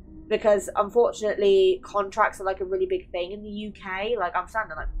 Because unfortunately, contracts are like a really big thing in the UK. Like I'm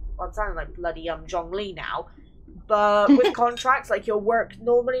sounding like bloody Zhong Li now. But with contracts, like you'll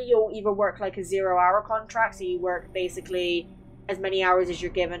either work like a 0-hour contract, so you work basically as many hours as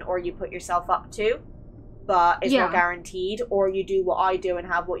you're given, or you put yourself up to, but it's not guaranteed. Or you do what I do and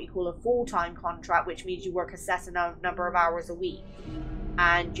have what you call a full-time contract, which means you work a set number of hours a week,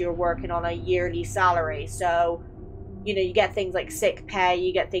 and you're working on a yearly salary. So you know, you get things like sick pay,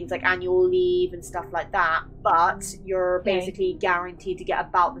 you get things like annual leave and stuff like that, but you're basically guaranteed to get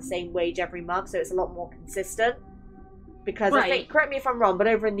about the same wage every month, so it's a lot more consistent. Because I think, correct me if I'm wrong, but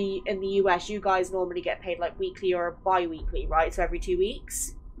over in the US, you guys normally get paid like weekly or bi-weekly, right? So every 2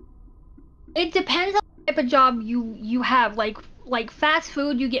 weeks? It depends on the type of job you have. Like fast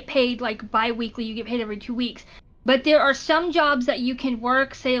food, you get paid like bi-weekly, you get paid every 2 weeks. But there are some jobs that you can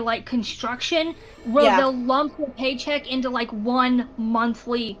work, say like construction, where they'll lump your paycheck into like one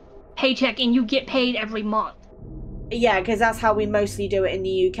monthly paycheck and you get paid every month. Yeah, because that's how we mostly do it in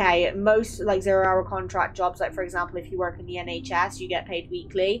the UK. Most like 0-hour contract jobs, like for example, if you work in the NHS, you get paid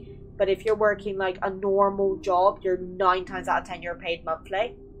weekly. But if you're working like a normal job, you're 9 times out of 10 you're paid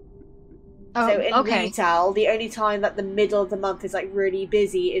monthly. So in retail, the only time that the middle of the month is like really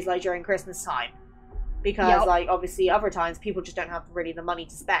busy is like during Christmas time. Because, like, obviously, other times, people just don't have really the money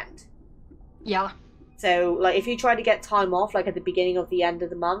to spend. Yeah. So, like, if you try to get time off, like, at the beginning of the end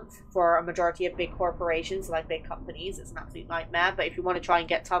of the month, for a majority of big corporations, like big companies, it's an absolute nightmare. But if you want to try and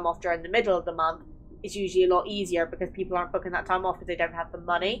get time off during the middle of the month, it's usually a lot easier because people aren't booking that time off because they don't have the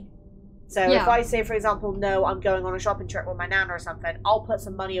money. So, if I say, for example, no, I'm going on a shopping trip with my nan or something, I'll put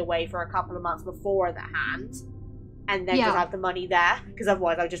some money away for a couple of months before that hand. And then just have the money there, because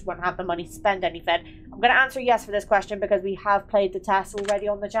otherwise I just won't have the money to spend anything. I'm going to answer yes for this question because we have played the test already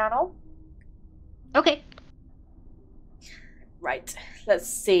on the channel. Okay. Right. Let's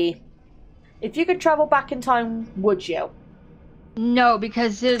see. If you could travel back in time, would you? No,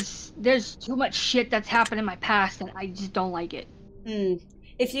 because there's too much shit that's happened in my past and I just don't like it.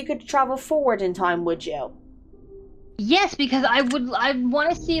 If you could travel forward in time, would you? Yes, because I want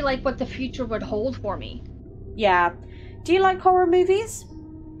to see like what the future would hold for me. Yeah. Do you like horror movies?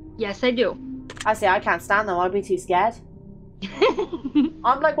 Yes, I do. I say I can't stand them. I'd be too scared.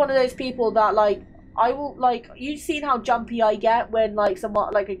 I'm like one of those people that like I will like. You've seen how jumpy I get when like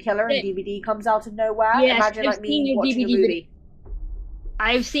somewhat like a killer and DVD comes out of nowhere. Yes, Imagine I've like seen me your watching DVD a movie.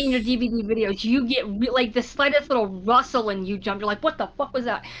 I've seen your DVD videos. You get like the slightest little rustle and you jump. You're like, what the fuck was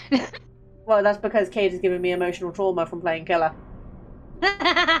that? Well, that's because Kate has given me emotional trauma from playing killer.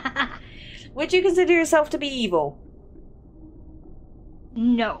 Would you consider yourself to be evil?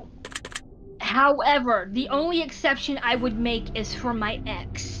 No. However, the only exception I would make is for my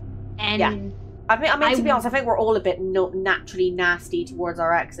ex. And yeah. I mean, to be honest, I think we're all a bit naturally nasty towards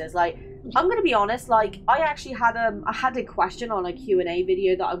our exes. Like, I'm gonna be honest. Like, I actually had a question on a Q&A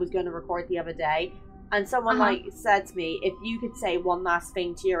video that I was going to record the other day, and someone like said to me, if you could say one last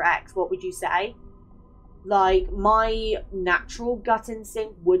thing to your ex, what would you say? Like, my natural gut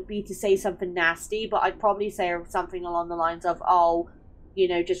instinct would be to say something nasty, but I'd probably say something along the lines of, oh, you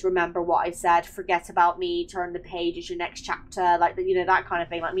know, just remember what I said, forget about me, turn the page, it's your next chapter, like, you know, that kind of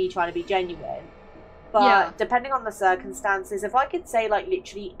thing, like me trying to be genuine. But depending on the circumstances, if I could say, like,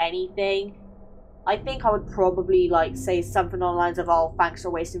 literally anything, I think I would probably, like, say something on the lines of, oh, thanks for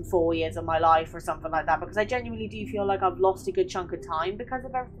wasting 4 years of my life, or something like that, because I genuinely do feel like I've lost a good chunk of time because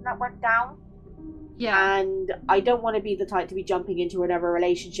of everything that went down. Yeah. And I don't want to be the type to be jumping into another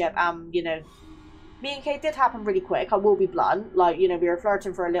relationship. You know, me and Kate did happen really quick. I will be blunt. Like, you know, we were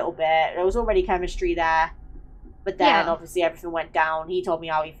flirting for a little bit. There was already chemistry there. But then, obviously, everything went down. He told me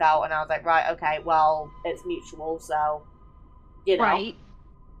how he felt. And I was like, right, okay, well, it's mutual. So, you know. Right.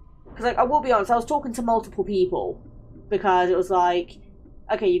 Because, like, I will be honest. I was talking to multiple people. Because it was like,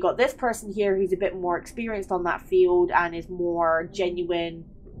 okay, you got this person here who's a bit more experienced on that field. And is more genuine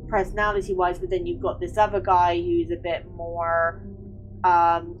personality-wise. But then you've got this other guy who's a bit more...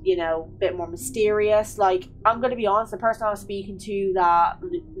 you know, a bit more mysterious. Like, I'm going to be honest, the person I was speaking to that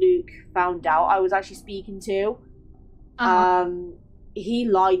Luke found out I was actually speaking to, he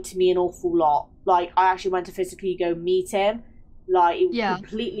lied to me an awful lot. Like, I actually went to physically go meet him. Like, he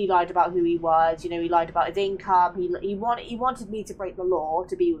completely lied about who he was. You know, he lied about his income. He wanted me to break the law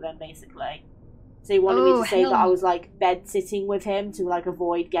to be with him, basically. So he wanted me to say that I was, like, bed-sitting with him to, like,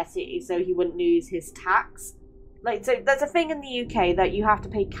 avoid getting... so he wouldn't lose his tax. Like, so there's a thing in the UK that you have to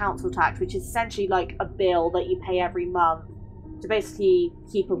pay council tax, which is essentially like a bill that you pay every month to basically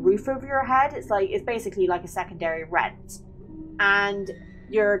keep a roof over your head. It's basically like a secondary rent. And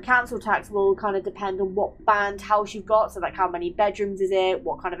your council tax will kind of depend on what band house you've got. So like how many bedrooms is it?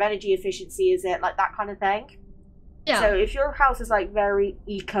 What kind of energy efficiency is it? Like that kind of thing. Yeah. So if your house is like very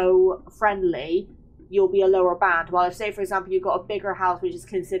eco-friendly, you'll be a lower band. While if, say, for example, you've got a bigger house which is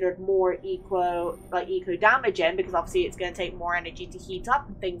considered more eco-damaging, because obviously it's going to take more energy to heat up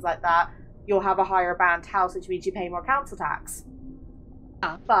and things like that, you'll have a higher band house, which means you pay more council tax.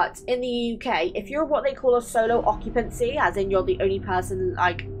 But in the UK, if you're what they call a solo occupancy, as in you're the only person,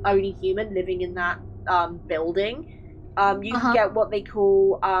 like, only human living in that building, you can get what they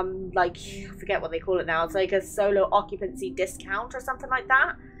call, like, I forget what they call it now, it's like a solo occupancy discount or something like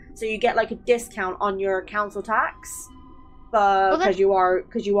that. So you get like a discount on your council tax, but because you are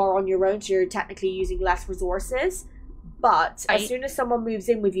on your own, so you're technically using less resources. But as soon as someone moves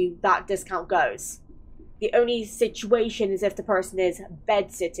in with you, that discount goes. The only situation is if the person is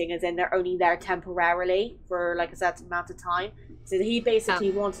bed sitting, as in they're only there temporarily for like a certain amount of time. So he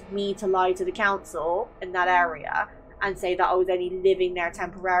basically wanted me to lie to the council in that area and say that I was only living there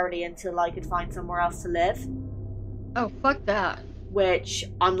temporarily until I could find somewhere else to live. Oh, fuck that. Which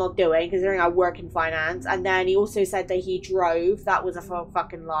I'm not doing, considering I work in finance. And then he also said that he drove. That was a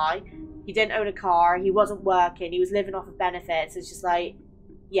fucking lie. He didn't own a car. He wasn't working. He was living off of benefits. It's just like,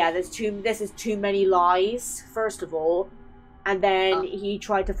 yeah, this is too many lies, first of all. And then he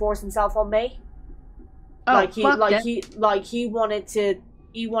tried to force himself on me. Oh, he wanted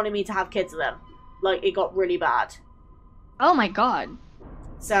me to have kids with him. Like, it got really bad. Oh my god.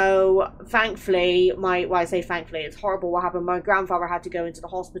 So, thankfully, I say thankfully, it's horrible what happened. My grandfather had to go into the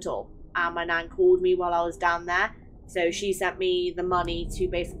hospital, and my nan called me while I was down there. So she sent me the money to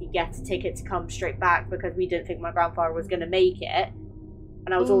basically get a ticket to come straight back, because we didn't think my grandfather was going to make it.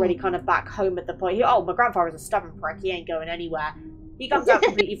 And I was already kind of back home at the point. My grandfather's a stubborn prick. He ain't going anywhere. He comes out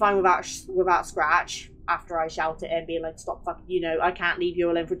completely fine without scratch after I shout at him, being like, stop fucking, you know, I can't leave you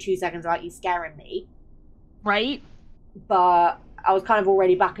alone for 2 seconds without you scaring me. Right? But I was kind of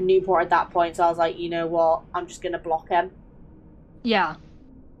already back in Newport at that point, so I was like, you know what, I'm just going to block him. Yeah.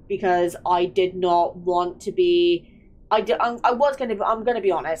 Because I did not want to be I'm gonna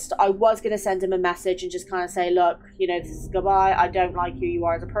be honest. I was gonna send him a message and just kind of say, look, you know, this is goodbye. I don't like who you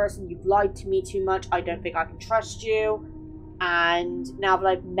are as a person. You've lied to me too much. I don't think I can trust you. And now that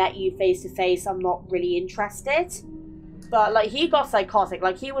I've met you face to face, I'm not really interested. But like, he got psychotic.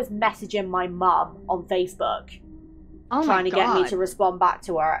 Like, he was messaging my mum on Facebook, trying to get me to respond back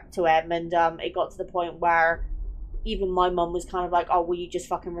to him, and it got to the point where even my mum was kind of like, oh, will you just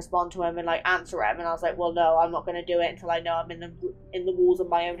fucking respond to him and like answer him? And I was like, well, no, I'm not going to do it until I know I'm in the walls of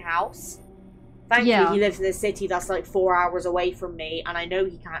my own house. Thankfully, he lives in a city that's like 4 hours away from me, and I know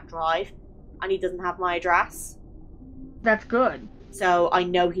he can't drive, and he doesn't have my address. That's good. So I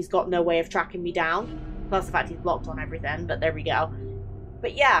know he's got no way of tracking me down. Plus the fact he's blocked on everything, but there we go.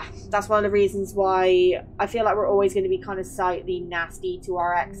 But yeah, that's one of the reasons why I feel like we're always going to be kind of slightly nasty to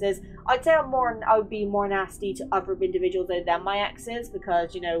our exes. I'd say I would be more nasty to other individuals than my exes,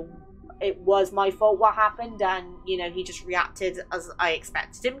 because, you know, it was my fault what happened, and, you know, he just reacted as I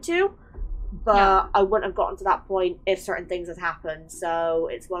expected him to. But I wouldn't have gotten to that point if certain things had happened. So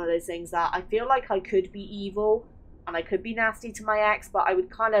it's one of those things that I feel like I could be evil and I could be nasty to my ex, but I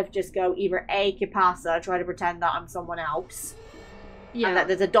would kind of just go either A, que pasa, try to pretend that I'm someone else. And that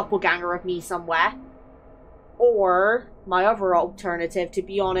there's a doppelganger of me somewhere. Or my other alternative, to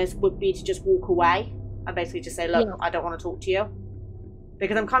be honest, would be to just walk away and basically just say, look, I don't want to talk to you.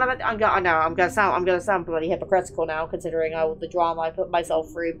 Because I'm kind of, I know I'm gonna sound bloody hypocritical now, considering all the drama I put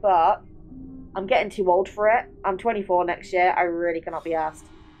myself through, but I'm getting too old for it. I'm 24 next year. I really cannot be asked.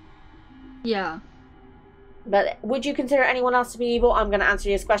 Yeah. But would you consider anyone else to be evil? I'm gonna answer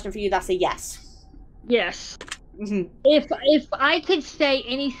this question for you. That's a yes. Yes. If I could say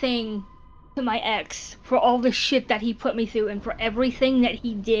anything to my ex for all the shit that he put me through and for everything that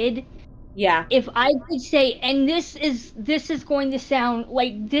he did, if I could say, and this is going to sound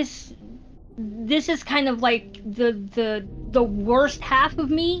like this is kind of like the worst half of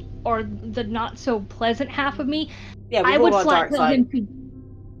me, or the not so pleasant half of me. I would flat tell him to.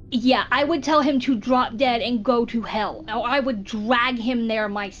 Yeah, I would tell him to drop dead and go to hell, or I would drag him there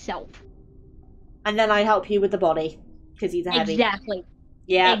myself. And then I help you with the body, because he's heavy. Exactly.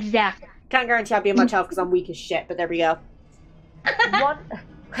 Yeah. Exactly. Can't guarantee I'll be in much health because I'm weak as shit, but there we go.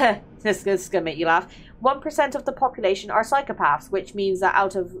 This is going to make you laugh. 1% of the population are psychopaths, which means that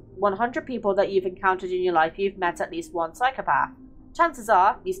out of 100 people that you've encountered in your life, you've met at least one psychopath. Chances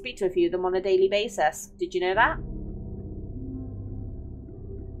are, you speak to a few of them on a daily basis. Did you know that?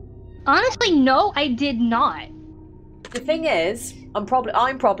 Honestly, no, I did not. The thing is, I'm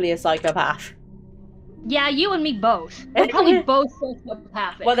probably a psychopath. Yeah, you and me both. We're probably both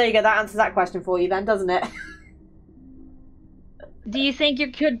psychopathic. Well, there you go. That answers that question for you then, doesn't it? Do you think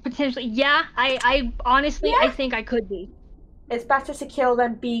you could potentially... Yeah, I honestly, I think I could be. It's better to kill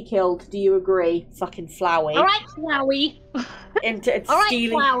than be killed. Do you agree? Fucking Flowey. Alright, Flowey.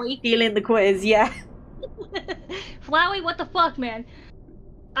 Stealing the quiz, yeah. Flowey, what the fuck, man?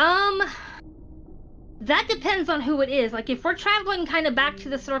 That depends on who it is. Like, if we're traveling kind of back to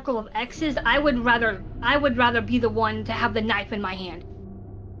the circle of exes, I would rather be the one to have the knife in my hand.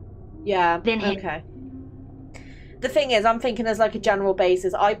 Yeah. Than him. Okay. The thing is, I'm thinking as like a general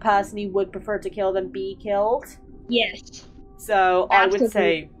basis, I personally would prefer to kill than be killed. Yes. So Absolutely. I would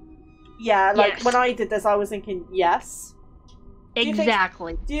say, yeah, like when I did this, I was thinking yes.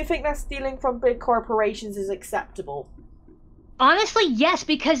 Exactly. Do you think that stealing from big corporations is acceptable? Honestly, yes,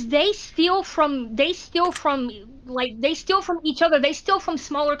 because they steal from each other. They steal from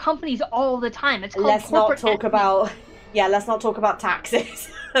smaller companies all the time. It's called let's not talk about taxes.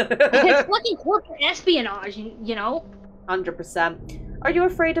 It's fucking corporate espionage, you know? 100%. Are you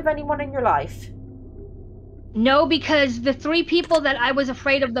afraid of anyone in your life? No, because the 3 people that I was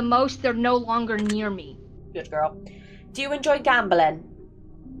afraid of the most, they're no longer near me. Good girl. Do you enjoy gambling?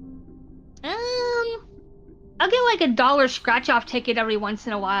 I'll get like $1 scratch-off ticket every once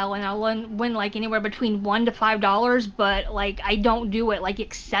in a while, and I'll win like anywhere between $1 to $5, but like I don't do it like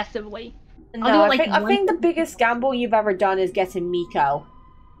excessively. No, I think the biggest gamble you've ever done is getting Miko.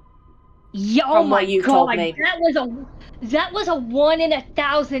 Yeah, oh my god, that was a 1 in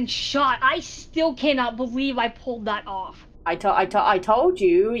 1,000 shot. I still cannot believe I pulled that off. I told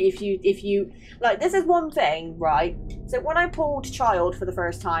you, if you like, this is one thing, right? So when I pulled Child for the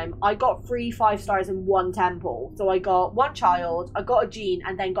first time, I got 3 5 stars in one temple. So I got 1 child, I got a Gene,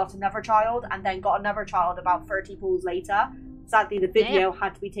 and then got another child, and then got another child about 30 pulls later. Sadly, the video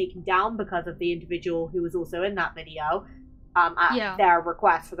had to be taken down because of the individual who was also in that video, at their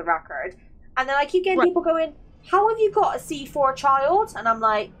request, for the record. And then I keep getting people going, how have you got a C4 child? And I'm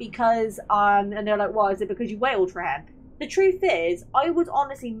like, because, and they're like, well, is it because you wailed for him? the truth is, I was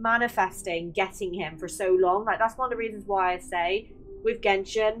honestly manifesting getting him for so long. Like, that's one of the reasons why I say, with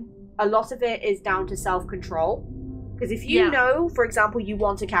Genshin, a lot of it is down to self-control. Because if you know, for example, you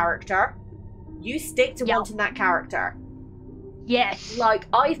want a character, you stick to wanting that character. Yes. Like,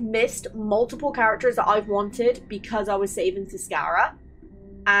 I've missed multiple characters that I've wanted because I was saving Sascara.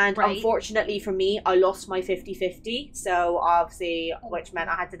 And unfortunately for me, I lost my 50-50. So, obviously, which meant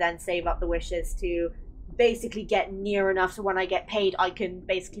I had to then save up the wishes to basically get near enough so when I get paid, I can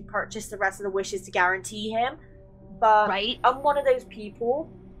basically purchase the rest of the wishes to guarantee him. But I'm one of those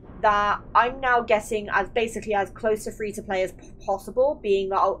people that I'm now getting as basically as close to free to play as possible, being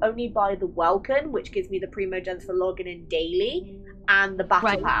that I'll only buy the Welcome, which gives me the Primogens for logging in daily, and the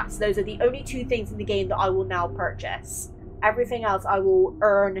Battle Pass. Those are the only two things in the game that I will now purchase. Everything else I will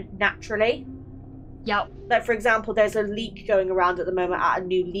earn naturally. Yep. Like, for example, there's a leak going around at the moment at a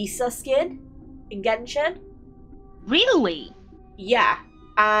new Lisa skin in Genshin. Really? Yeah.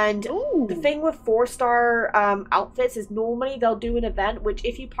 And the thing with 4-star outfits is normally they'll do an event, which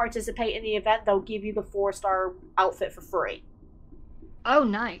if you participate in the event, they'll give you the 4-star outfit for free. Oh,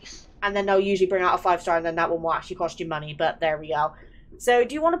 nice. And then they'll usually bring out a 5-star, and then that one will actually cost you money, but there we go. So,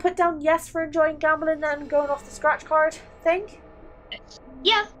 do you want to put down yes for enjoying gambling and going off the scratch card thing?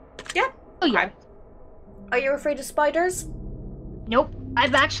 Yeah. Yeah? Oh, yeah. Okay. Are you afraid of spiders? Nope.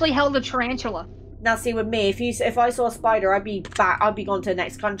 I've actually held a tarantula. Now, see, with me, if I saw a spider, I'd be gone to the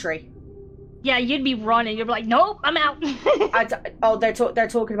next country. Yeah, you'd be running. You'd be like, nope, I'm out. They're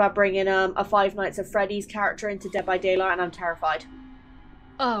talking about bringing a Five Nights at Freddy's character into Dead by Daylight, and I'm terrified.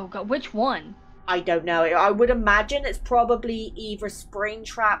 Oh god, which one? I don't know. I would imagine it's probably either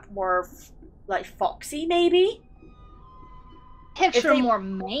Springtrap or like Foxy, maybe. Picture more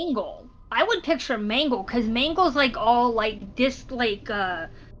Mangle. I would picture Mangle because Mangle's like all like this, like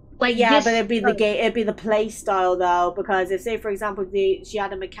yeah, but it'd be the play style though, because if, say, for example, she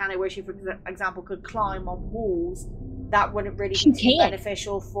had a mechanic where she, for example, could climb on walls, that wouldn't really be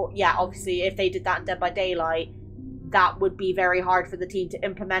beneficial for. Yeah, obviously, if they did that in Dead by Daylight, that would be very hard for the team to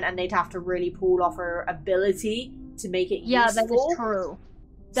implement, and they'd have to really pull off her ability to make it useful. Yeah, that is true.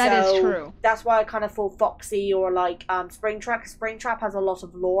 That is true. That's why I kind of thought Foxy or like Springtrap. Springtrap has a lot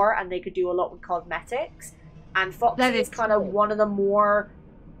of lore, and they could do a lot with cosmetics. And Foxy is kind of one of the more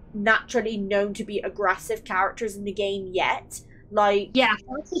naturally known to be aggressive characters in the game yet. Like, yeah,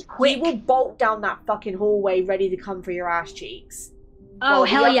 Foxy's quick. He will bolt down that fucking hallway ready to come for your ass cheeks. Oh,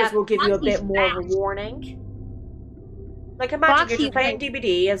 hell yeah. The others will give you a bit more of a warning. Like, imagine you're playing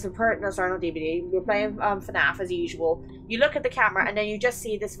DBD as a no, sorry, not DBD. You're playing FNAF as usual. You look at the camera and then you just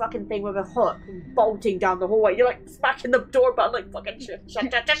see this fucking thing with a hook bolting down the hallway. You're like smacking the door button like fucking shit.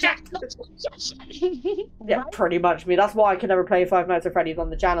 Yeah, pretty much me. That's why I can never play Five Nights at Freddy's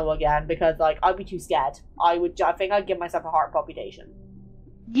on the channel again, because like I'd be too scared. I think I'd give myself a heart palpitation.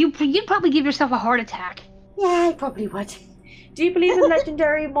 You'd probably give yourself a heart attack. Yeah, I probably would. Do you believe in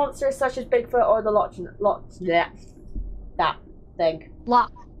legendary monsters such as Bigfoot or the that thing?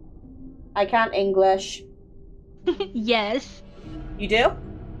 Lock. I can't English. Yes. You do?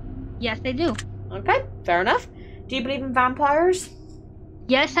 Yes, I do. Okay, fair enough. Do you believe in vampires?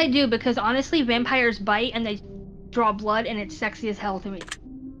 Yes, I do, because honestly, vampires bite and they draw blood, and it's sexy as hell to me.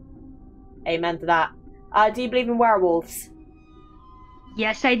 Amen to that. Do you believe in werewolves?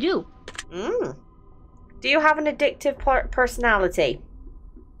 Yes, I do. Do you have an addictive personality?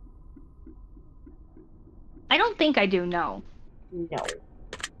 I don't think I do, no. No.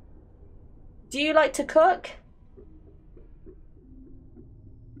 Do you like to cook?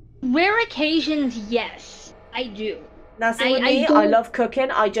 Rare occasions, yes. I do. Now, see, with me, I love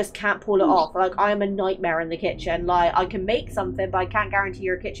cooking. I just can't pull it off. Like, I am a nightmare in the kitchen. Like, I can make something, but I can't guarantee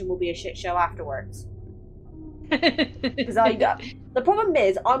your kitchen will be a shit show afterwards. Because the problem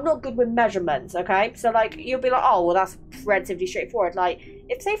is, I'm not good with measurements, okay? So, like, you'll be like, oh, well, that's relatively straightforward. Like,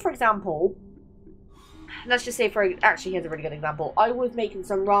 if, say, for example, let's just say actually, here's a really good example. I was making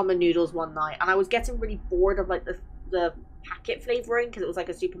some ramen noodles one night, and I was getting really bored of, like, the packet flavoring, because it was, like,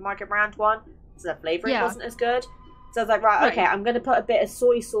 a supermarket brand one, so the flavoring wasn't as good. So I was like, right, okay, I'm going to put a bit of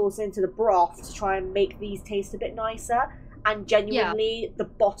soy sauce into the broth to try and make these taste a bit nicer. And genuinely, the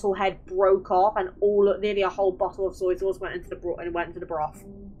bottle head broke off, and nearly a whole bottle of soy sauce went into the broth.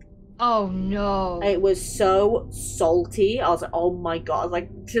 Oh no! It was so salty. I was like, oh my god! I was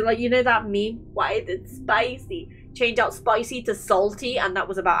like, you know that meme? Why is it spicy? Change out spicy to salty, and that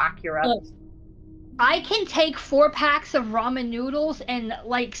was about accurate. I can take 4 packs of ramen noodles and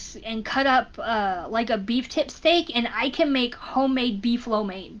cut up like a beef tip steak, and I can make homemade beef lo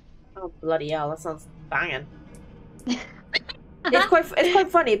mein. Oh bloody hell! That sounds banging. It's quite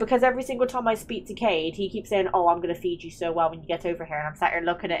funny because every single time I speak to Cade, he keeps saying, "Oh, I'm gonna feed you so well when you get over here," and I'm sat here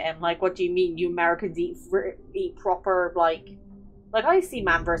looking at him like, "What do you mean? You Americans eat proper like I see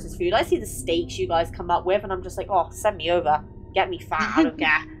man versus food. I see the steaks you guys come up with, and I'm just like, oh, send me over, get me fat. I don't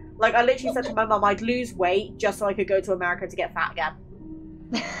care." Like I literally said to my mum, I'd lose weight just so I could go to America to get fat again.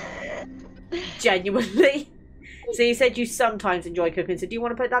 Genuinely. So you said you sometimes enjoy cooking. So do you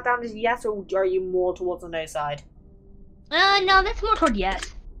want to put that down as yes, or are you more towards the no side? No, that's more toward yes.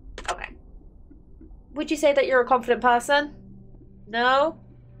 Okay. Would you say that you're a confident person? No?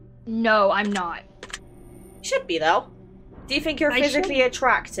 No, I'm not. Should be, though. Do you think you're physically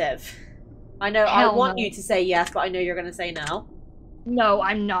attractive? I know I want you to say yes, but I know you're going to say no. No,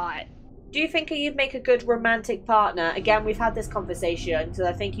 I'm not. Do you think you'd make a good romantic partner? Again, we've had this conversation, so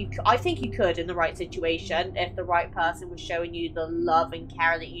I think you could in the right situation if the right person was showing you the love and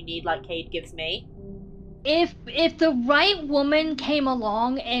care that you need, like Cade gives me. If the right woman came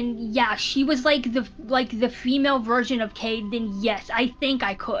along and yeah, she was like the female version of Cade, then yes, I think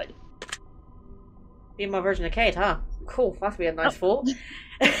I could. Female version of Cade, huh? Cool, that'd be a nice thought.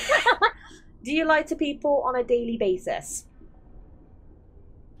 Do you lie to people on a daily basis?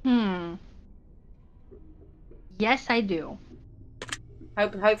 Yes, I do.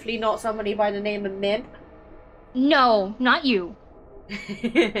 Hopefully not somebody by the name of Mim. No, not you.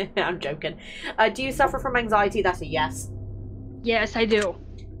 I'm joking. Do you suffer from anxiety? That's a yes. Yes, I do.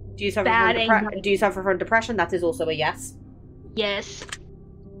 Do you suffer from depression? That is also a yes. Yes.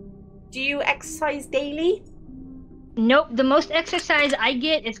 Do you exercise daily? Nope. The most exercise I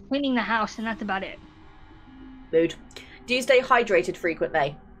get is cleaning the house, and that's about it. Mood. Do you stay hydrated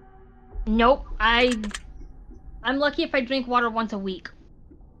frequently? Nope. I'm lucky if I drink water once a week.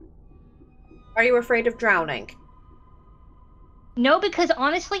 Are you afraid of drowning? No, because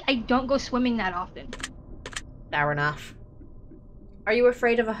honestly, I don't go swimming that often. Fair enough. Are you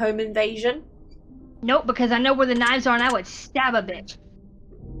afraid of a home invasion? Nope, because I know where the knives are and I would stab a bitch.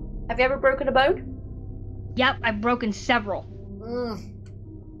 Have you ever broken a bone? Yep, I've broken several.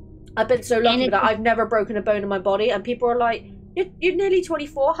 I've been so lucky that I've never broken a bone in my body, and people are like, you're nearly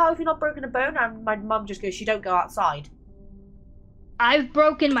 24, how have you not broken a bone? And my mum just goes, you don't go outside. I've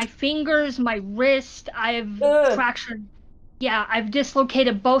broken my fingers, my wrist, I've fractured... Yeah, I've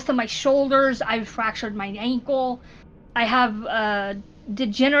dislocated both of my shoulders, I've fractured my ankle, I have a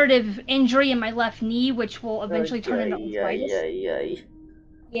degenerative injury in my left knee, which will eventually turn into arthritis.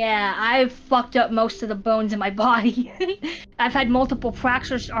 Yeah, I've fucked up most of the bones in my body. I've had multiple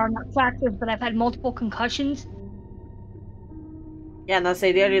fractures, or not fractures, but I've had multiple concussions. Yeah, and I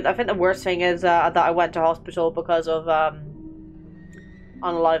think the worst thing is that I went to hospital because of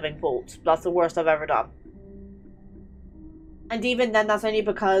unaliving faults. That's the worst I've ever done. And even then, that's only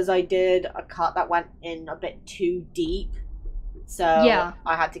because I did a cut that went in a bit too deep. So yeah.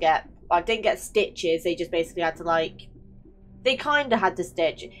 I didn't get stitches, they just basically had to they kind of had to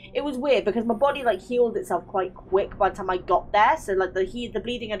stitch. It was weird because my body healed itself quite quick by the time I got there. So the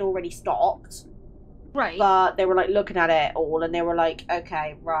bleeding had already stopped. Right. But they were looking at it all and they were like,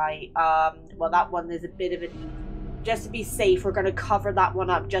 okay, right. Well, that one there's a bit of it. Just to be safe, we're going to cover that one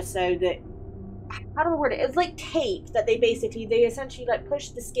up just so that, how do I word it? It's like tape that they essentially push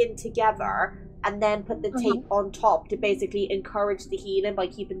the skin together and then put the tape on top to basically encourage the healing by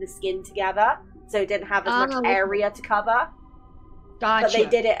keeping the skin together. So it didn't have as much area to cover. Gotcha.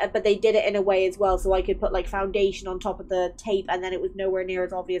 But they did it in a way as well, so I could put foundation on top of the tape, and then it was nowhere near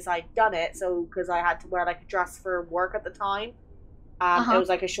as obvious I'd done it. So because I had to wear a dress for work at the time, it was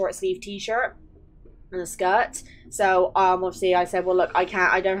a short sleeve t-shirt and a skirt. So obviously I said, well, look,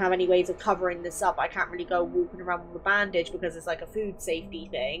 I don't have any ways of covering this up. I can't really go walking around with a bandage because it's a food safety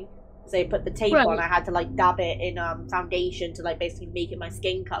thing. So I put the tape on. I had to dab it in foundation to basically make it my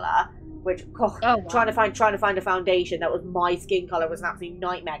skin color. Which trying to find a foundation that was my skin color was an absolute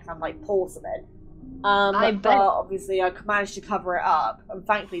nightmare because I'm porcelain. But obviously I managed to cover it up, and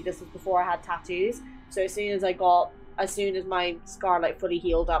thankfully this was before I had tattoos. So as soon as my scar fully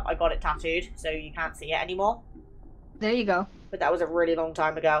healed up, I got it tattooed, so you can't see it anymore. There you go. But that was a really long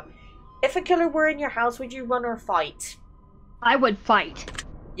time ago. If a killer were in your house, would you run or fight? I would fight.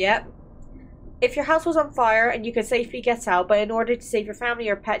 Yep. If your house was on fire and you could safely get out, but in order to save your family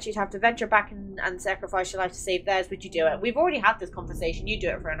or pets, you'd have to venture back and sacrifice your life to save theirs, would you do it? We've already had this conversation. You do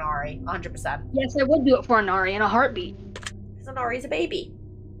it for an Ari, 100%. Yes, I would do it for an Ari in a heartbeat. Because an Ari's a baby.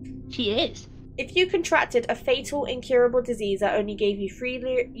 She is. If you contracted a fatal, incurable disease that only gave you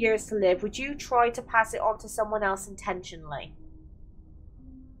 3 years to live, would you try to pass it on to someone else intentionally?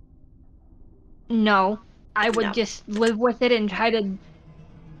 No. I would just live with it and try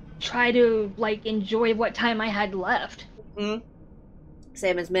to enjoy what time I had left.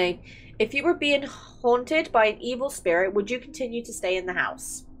 Same as me. If you were being haunted by an evil spirit, would you continue to stay in the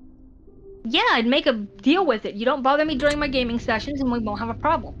house? Yeah, I'd make a deal with it. You don't bother me during my gaming sessions and we won't have a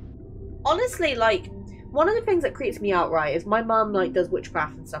problem. Honestly, like, one of the things that creeps me out, right, is my mum, like, does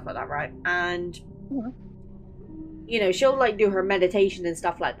witchcraft and stuff like that, right? And, you know, she'll, like, do her meditation and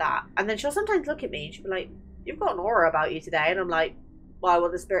stuff like that. And then she'll sometimes look at me and she'll be like, you've got an aura about you today. And I'm like, why,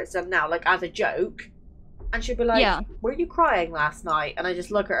 what the spirit's done now? Like, as a joke. And she'll be like, Yeah. were you crying last night? And I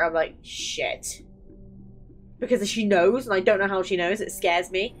just look at her, I'm like, shit. Because she knows, and I don't know how she knows, it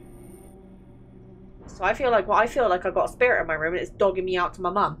scares me. So I feel like, well, I've got a spirit in my room and it's dogging me out to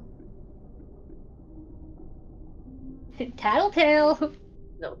my mum. Tattletale.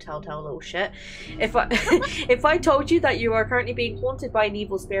 Little telltale little shit. If I if I told you that you are currently being haunted by an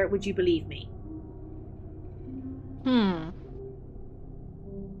evil spirit, would you believe me?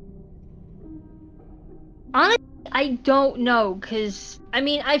 Honestly, I don't know, because, I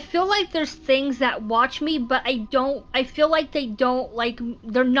mean, I feel like there's things that watch me, but I feel like they don't, like,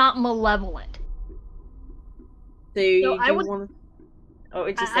 they're not malevolent. So you want to... Oh,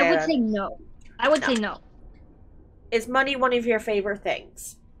 it just I would say no. I would say no. Is money one of your favorite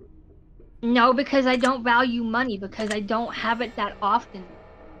things? No, because I don't value money, because I don't have it that often.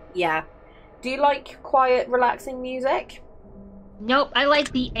 Yeah. Do you like quiet, relaxing music? Nope, I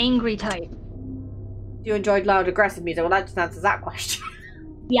like the angry type. Do you enjoy loud, aggressive music? Well, that just answers that question.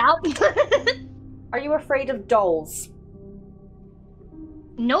 Yep. Are you afraid of dolls?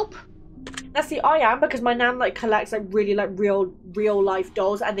 Nope. Now, see, I am, because my nan, like, collects, like, really, like, real life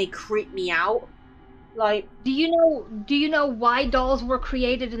dolls, and they creep me out. Like... Do you know why dolls were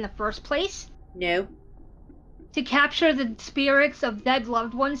created in the first place? No. To capture the spirits of dead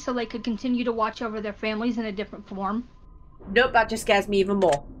loved ones so they could continue to watch over their families in a different form. Nope, that just scares me even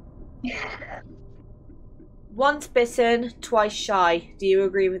more. Once bitten, twice shy. Do you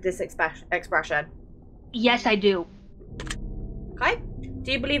agree with this expression? Yes, I do. Okay.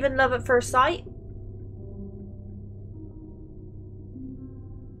 Do you believe in love at first sight?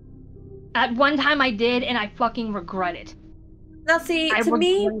 At one time I did, and I fucking regret it. Now see, to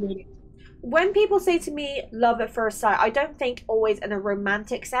me, when people say to me love at first sight, I don't think always in a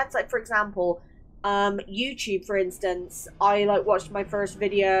romantic sense. Like, for example, YouTube, for instance, I like watched my first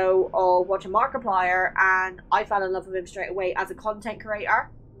video of watching Markiplier, and I fell in love with him straight away as a content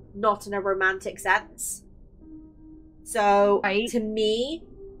creator, not in a romantic sense. So, right. To me,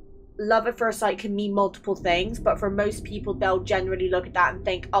 love at first sight can mean multiple things, but for most people, they'll generally look at that and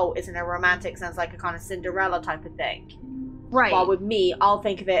think, oh, it's in a romantic sense, like a kind of Cinderella type of thing. Right. While with me, I'll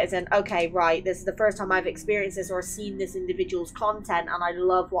think of it as in, okay, right, this is the first time I've experienced this or seen this individual's content, and I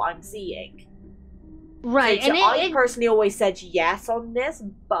love what I'm seeing. Right. So I personally always said yes on this,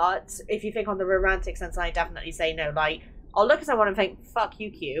 but if you think on the romantic sense, I definitely say no. Like, I'll look at someone and think, fuck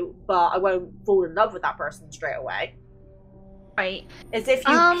you, cute, but I won't fall in love with that person straight away. Right. As if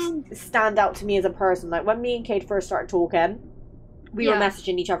you stand out to me as a person. Like, when me and Kate first started talking, we were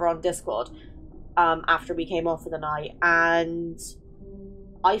messaging each other on Discord after we came off for the night, and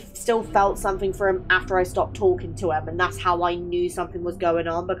I still felt something for him after I stopped talking to him, and that's how I knew something was going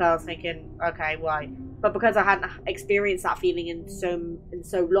on, because I was thinking, okay, why? But because I hadn't experienced that feeling in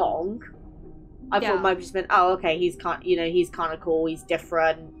so long, I thought it might have just been, oh, okay, he's kind of cool, he's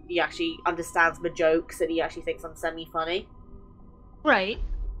different, he actually understands my jokes, and he actually thinks I'm semi-funny. Right.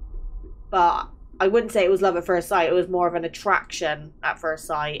 But I wouldn't say it was love at first sight, it was more of an attraction at first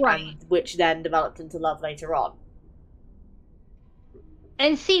sight, right. And which then developed into love later on.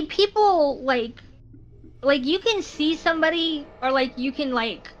 And see, people, like you can see somebody, or, like, you can,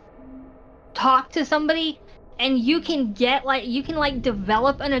 like, talk to somebody, and you can get, like,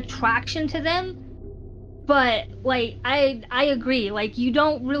 develop an attraction to them, but, like, I agree, like, you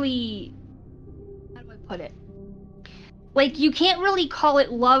don't really, how do I put it? Like, you can't really call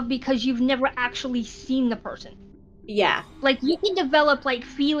it love because you've never actually seen the person. Yeah. Like, you can develop, like,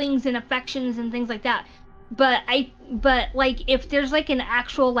 feelings and affections and things like that. But, like, if there's, like, an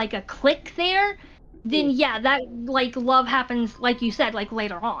actual, like, a click there, then, yeah, that, like, love happens, like you said, like,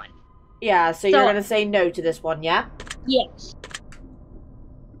 later on. Yeah, so you're gonna say no to this one, yeah? Yes.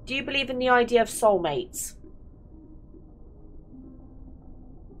 Do you believe in the idea of soulmates?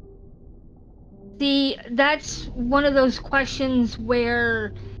 See, that's one of those questions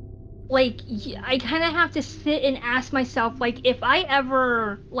where, like, I kind of have to sit and ask myself, like, if I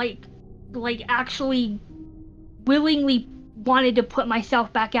ever, like actually willingly wanted to put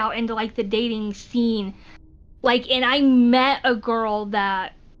myself back out into, like, the dating scene, like, and I met a girl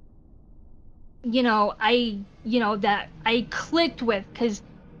that, that I clicked with, because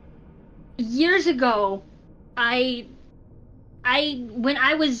years ago, I when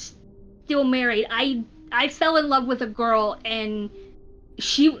I was still married, I fell in love with a girl, and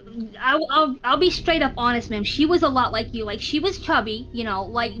I'll be straight up honest, ma'am. She was a lot like you. Like, she was chubby, you know,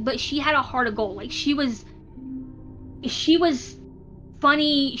 like, but she had a heart of gold. Like, she was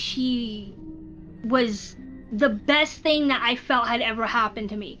funny. She was the best thing that I felt had ever happened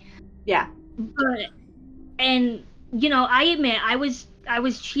to me. Yeah. And you know, I admit I was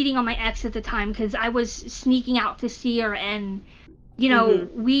cheating on my ex at the time because I was sneaking out to see her, and you know,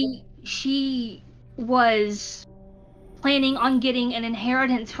 she was planning on getting an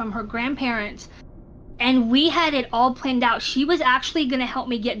inheritance from her grandparents, and we had it all planned out. She was actually going to help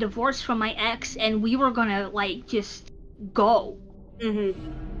me get divorced from my ex, and we were going to like just go.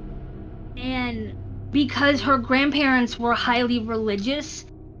 And because her grandparents were highly religious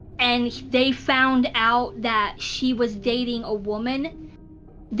and they found out that she was dating a woman,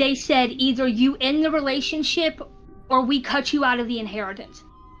 they said either you end the relationship or we cut you out of the inheritance.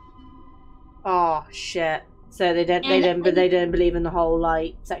 Oh shit. So they didn't believe in the whole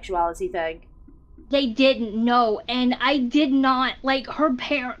like sexuality thing. They didn't know, and I did not like her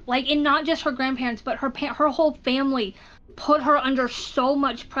and not just her grandparents, but her whole family put her under so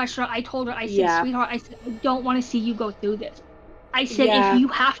much pressure. I told her, I said, sweetheart, I said, I don't want to see you go through this. I said, if you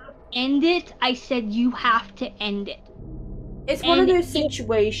have to end it, I said, you have to end it. It's one of those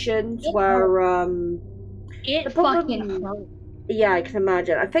situations where it fucking hurt. Yeah, I can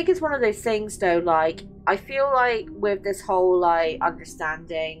imagine. I think it's one of those things though, like, I feel like with this whole like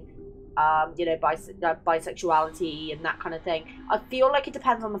understanding you know, bisexuality and that kind of thing, I feel like it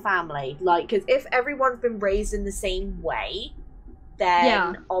depends on the family. Like, because if everyone's been raised in the same way,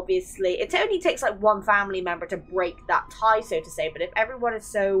 then obviously it only takes like one family member to break that tie, so to say. But if everyone is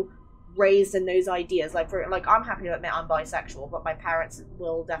so raised in those ideas, like I'm happy to admit I'm bisexual, but my parents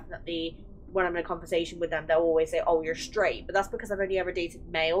will definitely, when I'm in a conversation with them, they'll always say, oh, you're straight. But that's because I've only ever dated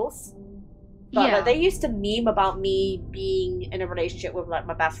males. But like, they used to meme about me being in a relationship with like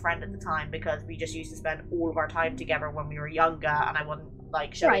my best friend at the time, because we just used to spend all of our time together when we were younger, and I wasn't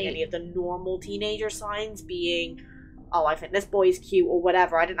like showing any of the normal teenager signs, being, oh, I think this boy's cute or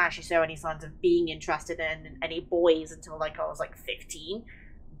whatever. I didn't actually show any signs of being interested in any boys until like I was like 15.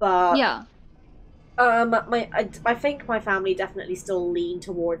 But I think my family definitely still lean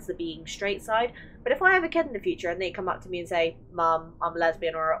towards the being straight side. But if I have a kid in the future and they come up to me and say, Mum, I'm a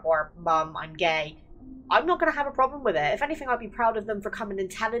lesbian, or Mum, I'm gay, I'm not going to have a problem with it. If anything, I'd be proud of them for coming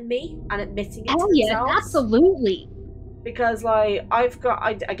and telling me and admitting it to themselves. Yeah, absolutely. Because, like, I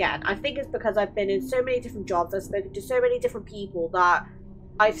think it's because I've been in so many different jobs, I've spoken to so many different people that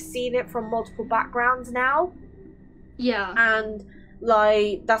I've seen it from multiple backgrounds now. Yeah. And,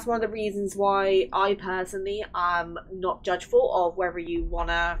 like, that's one of the reasons why I personally am not judgeful of whether you want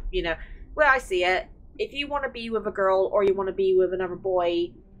to, you know, where I see it, if you want to be with a girl or you want to be with another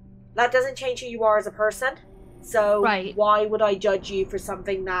boy, that doesn't change who you are as a person. So why would I judge you for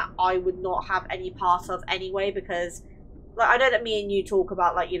something that I would not have any part of anyway? Because, like, I know that me and you talk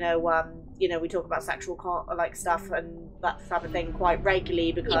about, like, you know, we talk about sexual like stuff and that type of thing quite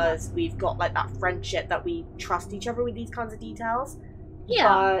regularly, because we've got like that friendship that we trust each other with these kinds of details.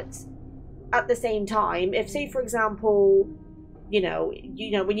 But at the same time, if, say, for example, you know,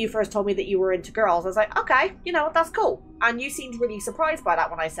 when you first told me that you were into girls, I was like, okay, you know, that's cool. And you seemed really surprised by that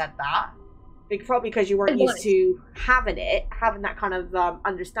when I said that. Probably because you weren't used to having that kind of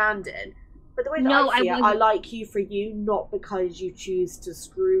understanding. But the way that I see it, I like you for you, not because you choose to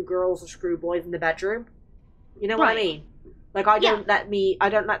screw girls or screw boys in the bedroom. You know what I mean? Like, I don't let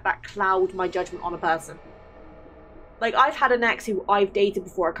that cloud my judgment on a person. Like, I've had an ex who I've dated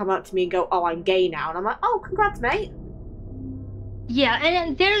before come up to me and go, oh, I'm gay now. And I'm like, oh, congrats, mate. Yeah,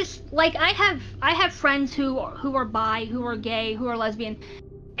 and there's, like, I have friends who are bi, who are gay, who are lesbian,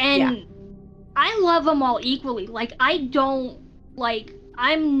 and I love them all equally. Like, I'm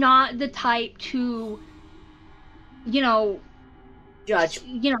not the type to, you know, judge.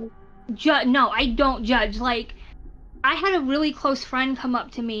 You know, no, I don't judge. Like, I had a really close friend come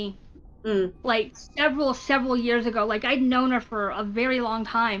up to me, like, several years ago. Like, I'd known her for a very long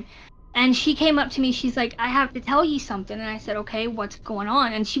time. And she came up to me, she's like, I have to tell you something. And I said, okay, what's going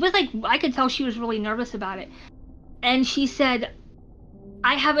on? And she was like, I could tell she was really nervous about it. And she said,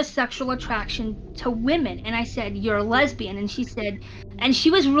 I have a sexual attraction to women. And I said, you're a lesbian. And she said, and she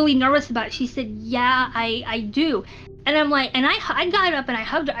was really nervous about it. She said, yeah, I do. And I'm like, and I got up and I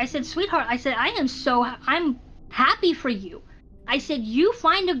hugged her. I said, sweetheart, I said, I'm happy for you. I said, you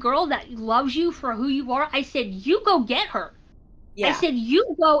find a girl that loves you for who you are. I said, you go get her. Yeah. I said,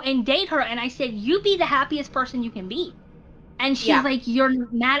 you go and date her. And I said, you be the happiest person you can be. And she's like, you're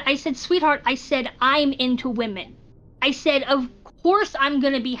mad. I said, sweetheart, I said, I'm into women. I said, of course I'm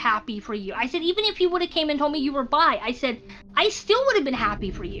going to be happy for you. I said, even if you would have came and told me you were bi, I said, I still would have been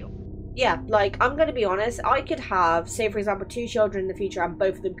happy for you. Yeah, like, I'm gonna be honest, I could have, say for example, 2 children in the future and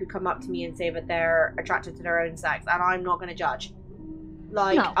both of them could come up to me and say that they're attracted to their own sex, and I'm not gonna judge.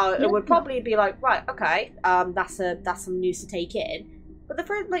 Like, it would probably be like, right, okay, that's some news to take in. But the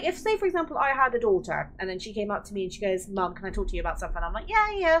first, like, if, say for example, I had a daughter, and then she came up to me and she goes, Mum, can I talk to you about something? I'm like,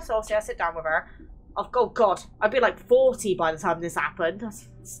 yeah, so obviously I sit down with her. Oh God, I'd be like 40 by the time this happened. That's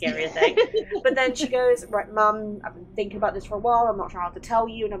a scary thing. But then she goes, right, Mum, I've been thinking about this for a while. I'm not sure how to tell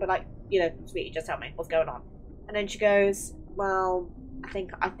you. And I'll be like, you know, sweetie, just tell me what's going on. And then she goes, well, I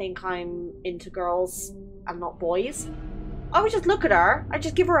think I'm into girls and not boys. I would just look at her, I'd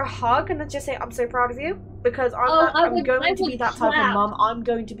just give her a hug, and I'd just say, I'm so proud of you. Because I'm going to be that type of mum. I'm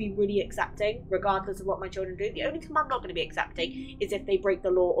going to be really accepting, regardless of what my children do. The only time I'm not going to be accepting is if they break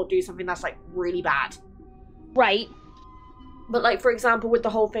the law or do something that's, like, really bad. Right. But, like, for example, with the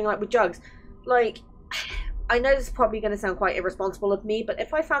whole thing, like, with drugs, like, I know this is probably going to sound quite irresponsible of me, but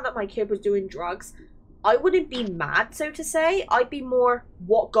if I found that my kid was doing drugs, I wouldn't be mad, so to say. I'd be more,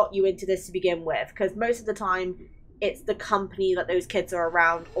 what got you into this to begin with? Because most of the time, it's the company that those kids are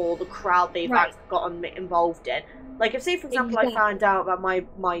around or the crowd they've gotten involved in. Like, if, say, for example, I found out that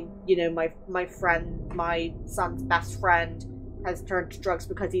my friend, my son's best friend, has turned to drugs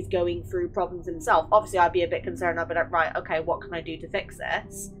because he's going through problems himself, obviously I'd be a bit concerned. I'd be like, right, okay, what can I do to fix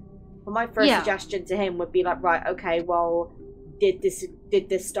this? But my first suggestion to him would be like, right, okay, well, did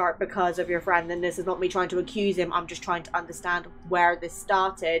this start because of your friend? And this is not me trying to accuse him, I'm just trying to understand where this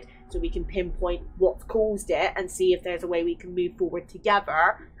started so we can pinpoint what's caused it and see if there's a way we can move forward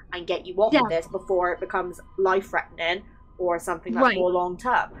together and get you off of this before it becomes life-threatening or something that's more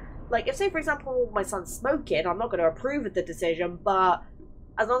long-term. Like, if, say, for example, my son's smoking, I'm not going to approve of the decision, but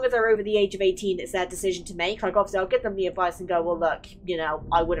as long as they're over the age of 18, it's their decision to make. Like, obviously, I'll give them the advice and go, well, look, you know,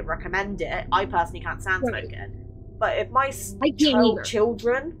 I wouldn't recommend it. I personally can't stand smoking. But if my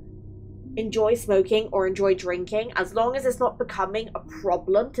children enjoy smoking or enjoy drinking, as long as it's not becoming a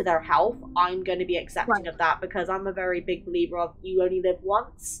problem to their health, I'm going to be accepting of that, because I'm a very big believer of you only live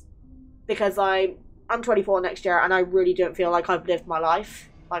once. Because I'm 24 next year, and I really don't feel like I've lived my life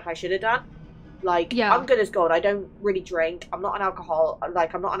like I should have done. Like, I'm good as gold. I don't really drink. I'm not an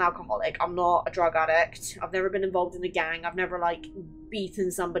alcoholic. I'm not a drug addict. I've never been involved in a gang. I've never, like, beaten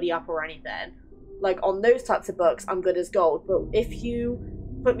somebody up or anything. Like, on those types of books, I'm good as gold. But if you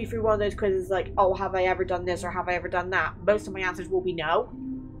put me through one of those quizzes like, oh, have I ever done this or have I ever done that? Most of my answers will be no.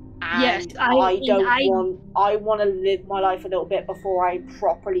 And I want to live my life a little bit before I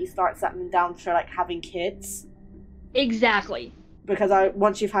properly start settling down to, like, having kids. Exactly. Because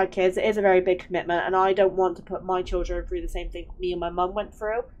once you've had kids, it is a very big commitment, and I don't want to put my children through the same thing me and my mum went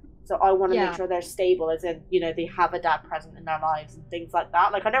through. So I want to make sure they're stable, as in, you know, they have a dad present in their lives and things like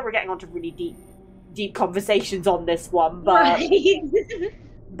that. Like, I know we're getting onto really deep conversations on this one, but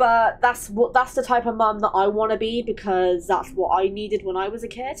but that's the type of mum that I want to be, because that's what I needed when I was a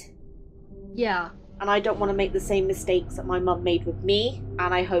kid. Yeah. And I don't want to make the same mistakes that my mum made with me,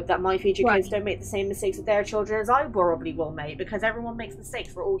 and I hope that my future kids don't make the same mistakes with their children as I probably will make, because everyone makes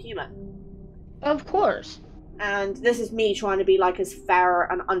mistakes. We're all human. Of course. And this is me trying to be, like, as fair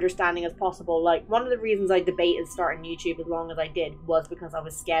and understanding as possible. Like, one of the reasons I debated starting YouTube as long as I did was because I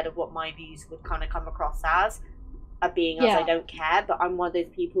was scared of what my views would kind of come across as being as I don't care, but I'm one of those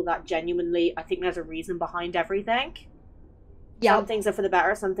people that genuinely, I think there's a reason behind everything. Yeah. Some things are for the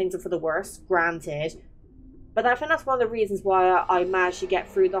better, some things are for the worse, granted. But I think that's one of the reasons why I managed to get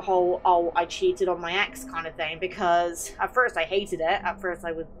through the whole, oh, I cheated on my ex kind of thing, because at first I hated it. At first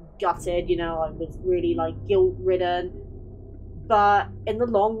I was gutted, you know, I was really, like, guilt-ridden. But in the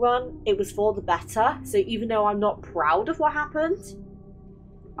long run, it was for the better. So even though I'm not proud of what happened,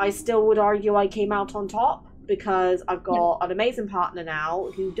 I still would argue I came out on top, because I've got an amazing partner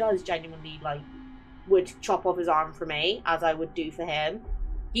now who does genuinely, like, would chop off his arm for me, as I would do for him.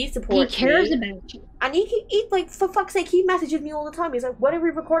 He supports me. He cares about you. And he, like, for fuck's sake, he messages me all the time. He's like, when are we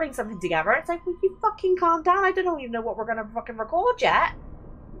recording something together? It's like, will you fucking calm down? I don't even know what we're gonna fucking record yet.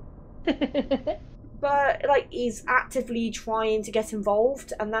 But, like, he's actively trying to get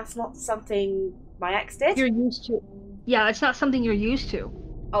involved, and that's not something my ex did. You're used to. Yeah, it's not something you're used to.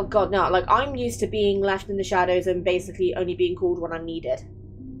 Oh god, no. Like, I'm used to being left in the shadows and basically only being called when I'm needed.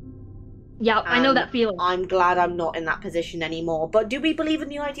 Yeah, I know that feeling. I'm glad I'm not in that position anymore. But do we believe in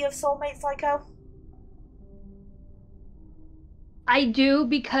the idea of soulmates, Sieko? I do,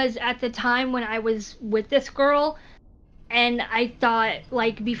 because at the time when I was with this girl, and I thought,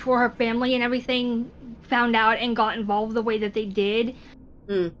 like, before her family and everything found out and got involved the way that they did,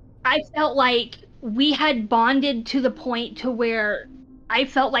 I felt like we had bonded to the point to where I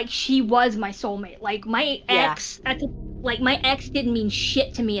felt like she was my soulmate. Like my ex my ex didn't mean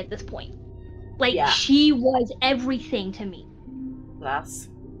shit to me at this point. Like she was everything to me. Bless.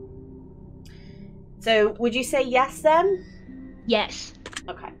 So, would you say yes then? Yes.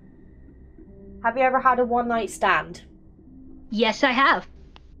 Okay. Have you ever had a one-night stand? Yes, I have.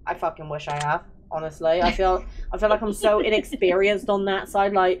 I fucking wish I have, honestly. I feel like I'm so inexperienced on that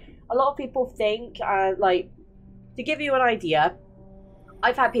side. Like, a lot of people think, like, to give you an idea,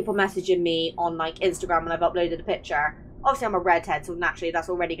 I've had people messaging me on, like, Instagram when I've uploaded a picture. Obviously, I'm a redhead, so naturally that's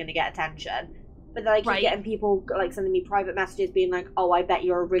already going to get attention. But then I keep getting people, like, sending me private messages being like, oh, I bet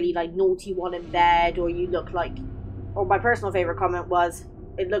you're a really, like, naughty one in bed, or you look like... Or my personal favourite comment was,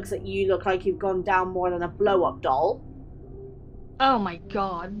 it looks like you look like you've gone down more than a blow-up doll. Oh my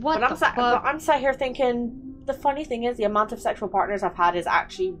god, what the fuck? But I'm sat here thinking, the funny thing is, the amount of sexual partners I've had is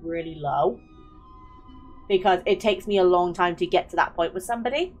actually really low. Because it takes me a long time to get to that point with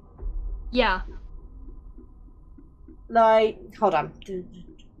somebody. Yeah. Like, hold on.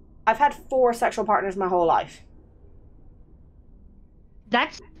 I've had 4 sexual partners my whole life.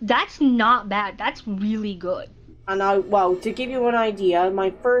 That's not bad. That's really good. And well, to give you an idea, my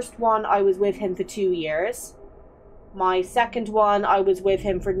first one, I was with him for 2 years. My second one, I was with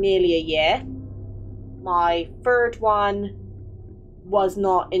him for nearly a year. My third one was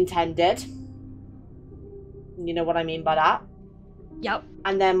not intended. You know what I mean by that? Yep.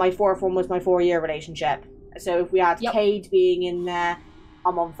 And then my fourth one was my 4-year relationship. So if we add Cade being in there,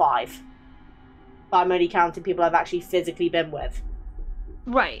 I'm on 5. But I'm only counting people I've actually physically been with.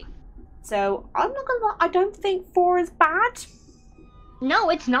 Right. So, I'm not gonna lie, I don't think 4 is bad. No,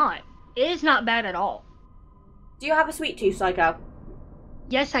 it's not. It is not bad at all. Do you have a sweet tooth, Sieko?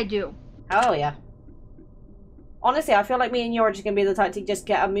 Yes, I do. Oh, yeah. Honestly, I feel like me and you are just gonna be the type to just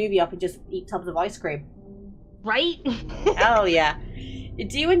get a movie up and just eat tubs of ice cream. Right? Oh, yeah.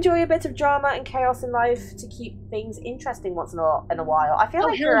 Do you enjoy a bit of drama and chaos in life to keep things interesting once in a while? I feel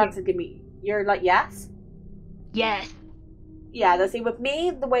like your answer could be, you're like, yes? Yes. Yeah, let's see, with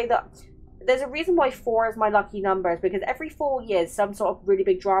me, the way that... There's a reason why 4 is my lucky number, because every 4 years, some sort of really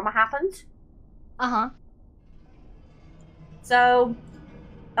big drama happened. Uh-huh. So,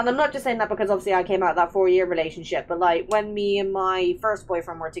 and I'm not just saying that because obviously I came out of that 4-year relationship, but like, when me and my first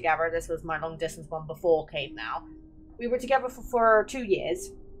boyfriend were together, this was my long-distance one before Cade now, we were together for 2 years.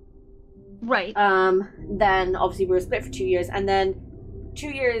 Right. Then, obviously, we were split for 2 years, and then 2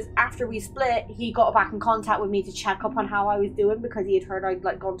 years after we split, he got back in contact with me to check up on how I was doing because he had heard I'd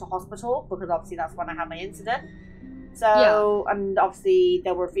like gone to hospital because obviously that's when I had my incident. So, and obviously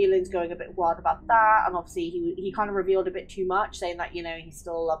there were feelings going a bit wild about that, and obviously he kind of revealed a bit too much, saying that, you know, he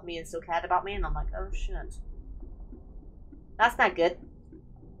still loved me and still cared about me, and I'm like, oh shit. That's not good.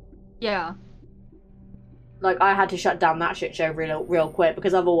 Yeah. Like, I had to shut down that shit show real quick,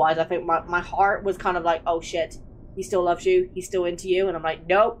 because otherwise I think my heart was kind of like, oh shit. He still loves you. He's still into you. And I'm like,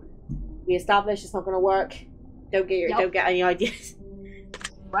 nope. We established it's not going to work. Don't get any ideas.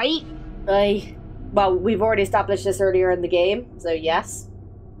 Right? Well, we've already established this earlier in the game, so yes.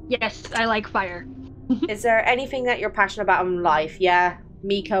 Yes, I like fire. Is there anything that you're passionate about in life? Yeah,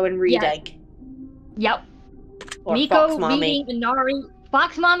 Miko and reading. Yes. Yep. Or Miko, Fox Mommy. reading, Inari.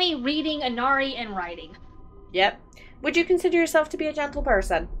 Fox Mommy, reading, Inari, and writing. Yep. Would you consider yourself to be a gentle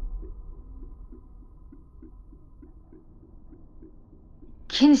person?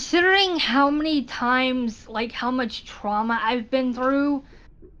 Considering how many times, like how much trauma I've been through,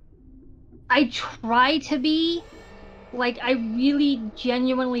 I try to be. Like, I really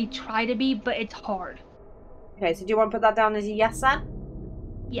genuinely try to be, but it's hard. Okay, so do you want to put that down as a yes then?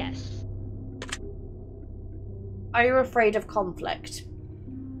 Yes. Are you afraid of conflict?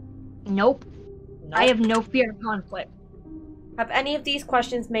 Nope. I have no fear of conflict. Have any of these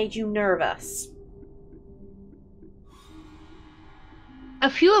questions made you nervous? A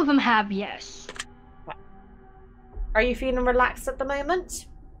few of them have, yes. Are you feeling relaxed at the moment?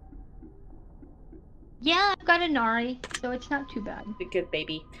 Yeah, I've got Inari, so it's not too bad. Good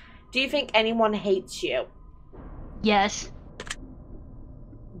baby. Do you think anyone hates you? Yes.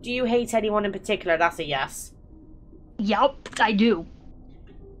 Do you hate anyone in particular? That's a yes. Yup, I do.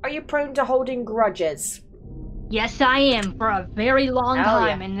 Are you prone to holding grudges? Yes, I am, for a very long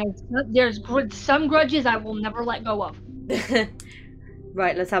time, yeah. and there's some grudges I will never let go of.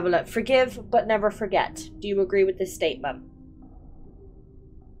 Right, let's have a look. Forgive, but never forget. Do you agree with this statement?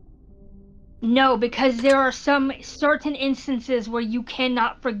 No, because there are some certain instances where you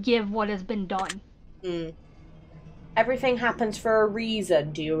cannot forgive what has been done. Everything happens for a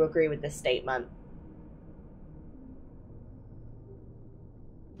reason. Do you agree with this statement?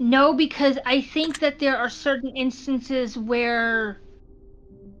 No, because I think that there are certain instances where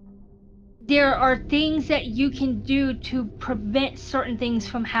there are things that you can do to prevent certain things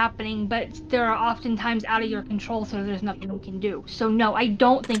from happening, but there are oftentimes out of your control, so there's nothing you can do. So no, I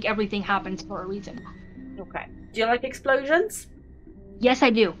don't think everything happens for a reason. Okay. Do you like explosions? Yes, I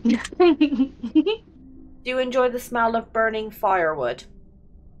do. Do you enjoy the smell of burning firewood?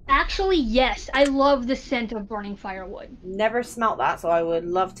 Actually, yes. I love the scent of burning firewood. Never smelt that, so I would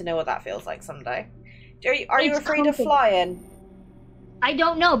love to know what that feels like someday. Are you It's afraid of comforting. flying? I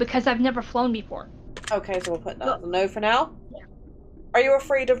don't know, because I've never flown before. Okay, so we'll put that as a no for now. Yeah. Are you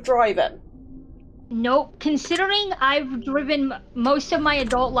afraid of driving? Nope. Considering I've driven most of my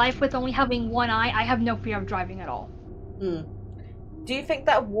adult life with only having one eye, I have no fear of driving at all. Do you think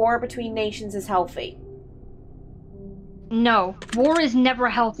that war between nations is healthy? No. War is never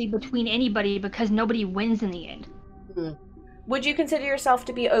healthy between anybody because nobody wins in the end. Would you consider yourself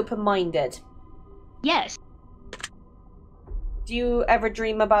to be open-minded? Yes. Do you ever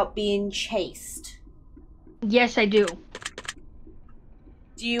dream about being chased? Yes, I do.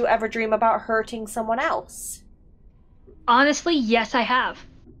 Do you ever dream about hurting someone else? Honestly, yes, I have.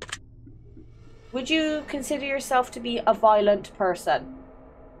 Would you consider yourself to be a violent person?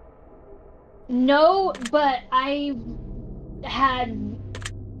 No, but I had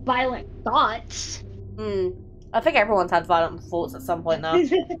violent thoughts. I think everyone's had violent thoughts at some point now.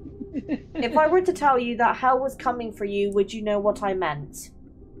 If I were to tell you that hell was coming for you, would you know what I meant?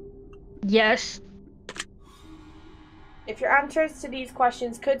 Yes. If your answers to these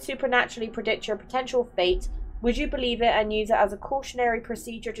questions could supernaturally predict your potential fate, would you believe it and use it as a cautionary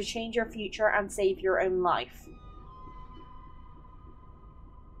procedure to change your future and save your own life?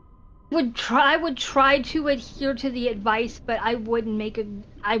 I would try to adhere to the advice, but I wouldn't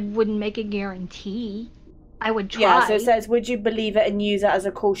make a guarantee. I would try. Yeah, so it says, would you believe it and use it as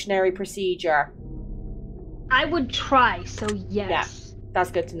a cautionary procedure? I would try, so yes. Yeah,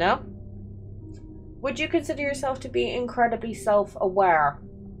 that's good to know. Would you consider yourself to be incredibly self-aware?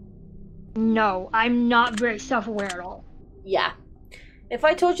 No, I'm not very self-aware at all. Yeah. If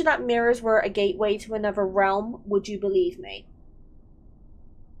I told you that mirrors were a gateway to another realm, would you believe me?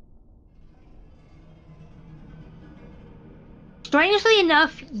 Strangely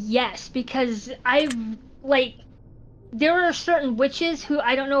enough, yes, because there are certain witches who,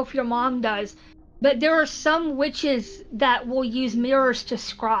 I don't know if your mom does, but there are some witches that will use mirrors to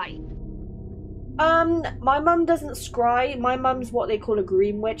scry. My mum doesn't scry. My mum's what they call a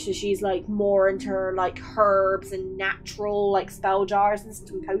green witch, so she's like more into like herbs and natural like spell jars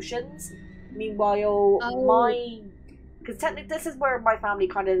and potions. Meanwhile, because technically this is where my family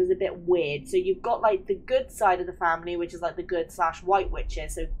kind of is a bit weird. So you've got like the good side of the family, which is like the good / white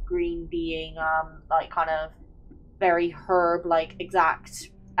witches. So green being like kind of very herb like exact,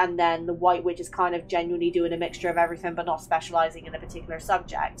 and then the white witch is kind of genuinely doing a mixture of everything, but not specializing in a particular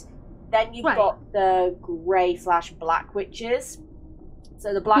subject. Then you've got the grey / black witches.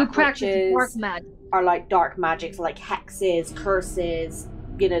 So the black witches are like dark magic, so like hexes, curses,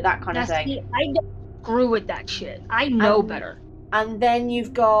 you know, that kind of thing. I don't screw with that shit. I know better. And then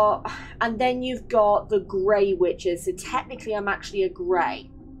you've got the grey witches. So technically I'm actually a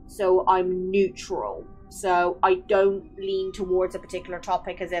grey. So I'm neutral. So I don't lean towards a particular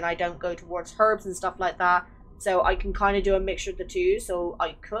topic, as in I don't go towards herbs and stuff like that. So I can kind of do a mixture of the two. So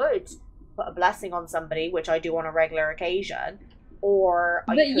I could put a blessing on somebody, which I do on a regular occasion. Or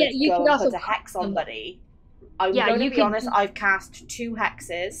I could go and put a hex on somebody. I'm going to be honest, I've cast 2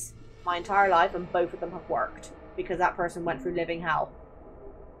 hexes my entire life, and both of them have worked. Because that person went through living hell.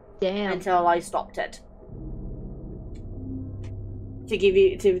 Damn. Until I stopped it. To give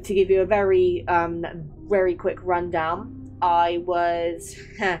you a very very quick rundown, I was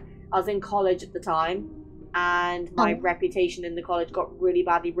in college at the time, and my reputation in the college got really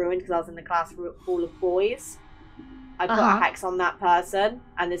badly ruined because I was in the class full of boys. I put a hex on that person,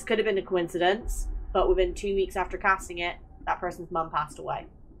 and this could have been a coincidence, but within 2 weeks after casting it, that person's mum passed away.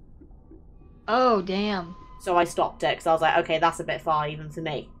 Oh, damn. So I stopped it because I was like, okay, that's a bit far even for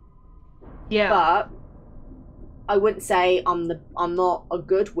me. Yeah. But I wouldn't say I'm not a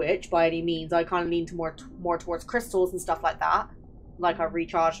good witch by any means. I kind of lean more towards crystals and stuff like that. Like I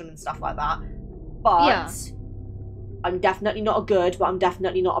recharge them and stuff like that. But I'm definitely not a good, but I'm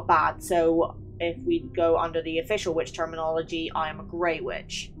definitely not a bad. So if we go under the official witch terminology, I am a grey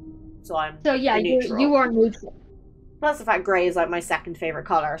witch. So I'm neutral. You are neutral. Plus the fact grey is like my second favorite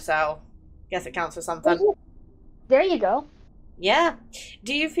color, so guess it counts for something. There you go. Yeah.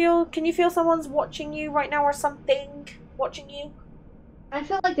 Can you feel someone's watching you right now, or something watching you? I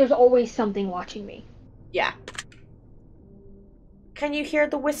feel like there's always something watching me. Yeah. Can you hear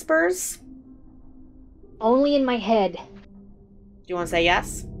the whispers? Only in my head. Do you want to say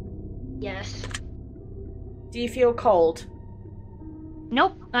yes? Yes. Do you feel cold?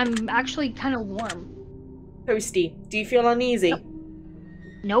 Nope, I'm actually kind of warm. Toasty. Do you feel uneasy?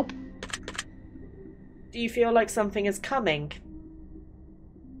 Nope. Do you feel like something is coming?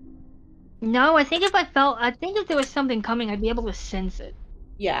 No, I think if there was something coming, I'd be able to sense it.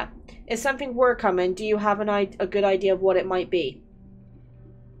 Yeah. If something were coming, do you have a good idea of what it might be?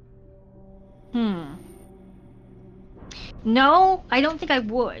 No, I don't think I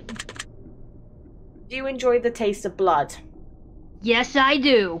would. Do you enjoy the taste of blood? Yes, I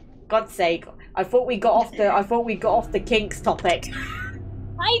do. God's sake. I thought we got off the kinks topic.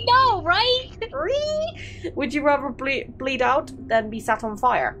 I know, right? Would you rather bleed out than be set on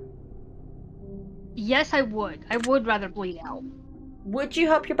fire? Yes, I would. I would rather bleed out. Would you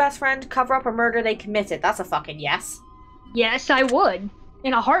help your best friend cover up a murder they committed? That's a fucking yes. Yes, I would.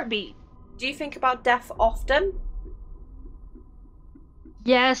 In a heartbeat. Do you think about death often?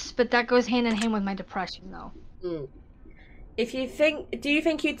 Yes, but that goes hand in hand with my depression, though. Do you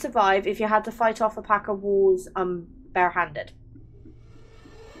think you'd survive if you had to fight off a pack of wolves barehanded?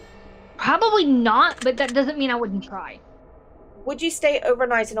 Probably not, but that doesn't mean I wouldn't try. Would you stay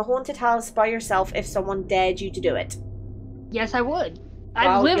overnight in a haunted house by yourself if someone dared you to do it? Yes, I would. Well,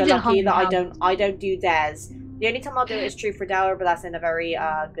 I've lived you're in lucky haunted that houses. I don't do dares. The only time I'll do it is Truth or Dare, but that's in a very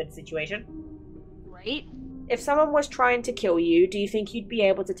good situation. Right? If someone was trying to kill you, do you think you'd be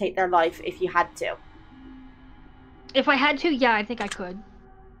able to take their life if you had to? If I had to, yeah, I think I could.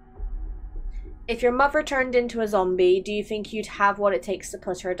 If your mother turned into a zombie, do you think you'd have what it takes to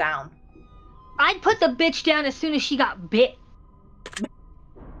put her down? I'd put the bitch down as soon as she got bit.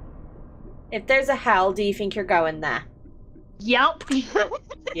 If there's a hell, do you think you're going there? Yep.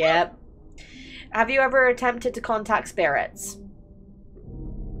 Yep. Have you ever attempted to contact spirits?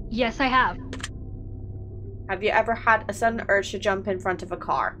 Yes, I have. Have you ever had a sudden urge to jump in front of a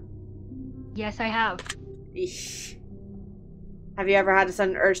car? Yes, I have. Eesh. Have you ever had a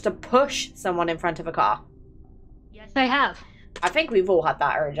sudden urge to push someone in front of a car? Yes, I have. I think we've all had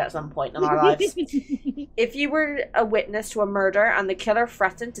that urge at some point in our lives. If you were a witness to a murder and the killer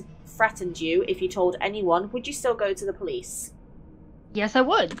threatened you if you told anyone, would you still go to the police? Yes, I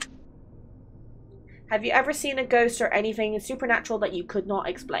would. Have you ever seen a ghost or anything supernatural that you could not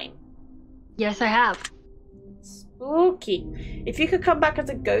explain? Yes, I have. Spooky. If you could come back as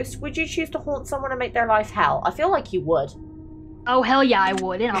a ghost, would you choose to haunt someone and make their life hell? I feel like you would. Oh, hell yeah, I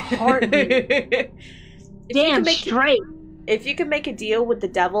would. In a heartbeat. Damn straight. If you could make a deal with the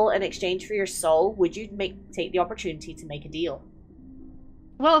devil in exchange for your soul, would you take the opportunity to make a deal?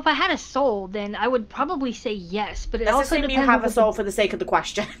 Well, if I had a soul, then I would probably say yes, but it Let's also assume depends you have on a soul for the sake of the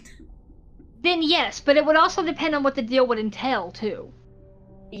question. Then yes, but it would also depend on what the deal would entail, too.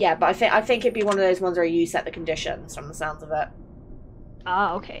 Yeah, but I think it'd be one of those ones where you set the conditions, from the sounds of it.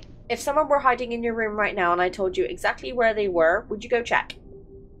 Ah, okay. If someone were hiding in your room right now and I told you exactly where they were, would you go check?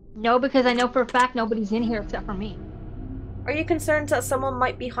 No, because I know for a fact nobody's in here except for me. Are you concerned that someone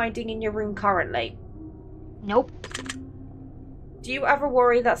might be hiding in your room currently? Nope. Do you ever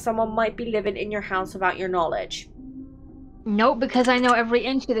worry that someone might be living in your house without your knowledge? Nope, because I know every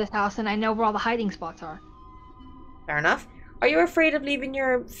inch of this house and I know where all the hiding spots are. Fair enough. Are you afraid of leaving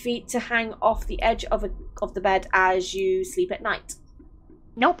your feet to hang off the edge of the bed as you sleep at night?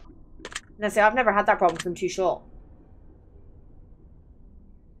 Nope. Now, see, I've never had that problem because I'm too short.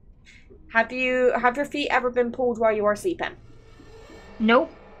 Have your feet ever been pulled while you are sleeping?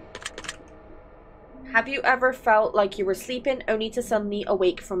 Nope. Have you ever felt like you were sleeping only to suddenly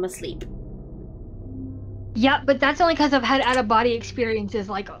awake from a sleep? Yeah, but that's only because I've had out-of-body experiences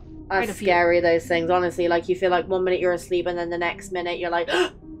like quite a That's few. scary, those things, honestly. Like, you feel like 1 minute you're asleep and then the next minute you're like,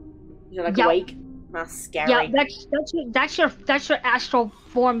 you're like Yep. awake. That's scary. Yeah, that's your astral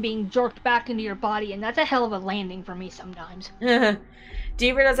form being jerked back into your body, and that's a hell of a landing for me sometimes. Do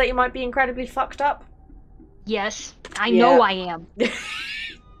you realize that you might be incredibly fucked up? Yes, I Yeah. know I am.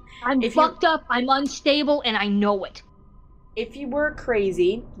 I'm If you- fucked up, I'm unstable, and I know it. If you were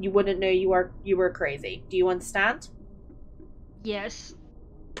crazy, you wouldn't know you were crazy. Do you understand? Yes.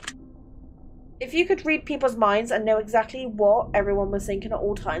 If you could read people's minds and know exactly what everyone was thinking at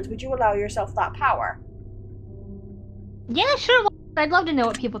all times, would you allow yourself that power? Yeah, sure. I'd love to know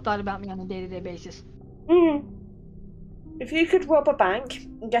what people thought about me on a day-to-day basis. If you could rob a bank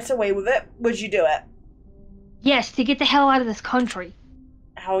and get away with it, would you do it? Yes, to get the hell out of this country.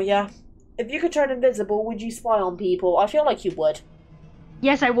 Hell yeah. If you could turn invisible, would you spy on people? I feel like you would.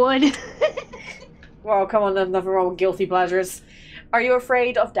 Yes, I would. Well, come on, there's nothing wrong with guilty pleasures. Are you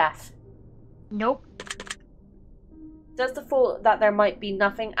afraid of death? Nope. Does the thought that there might be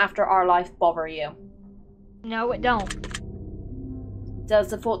nothing after our life bother you? No, it don't. Does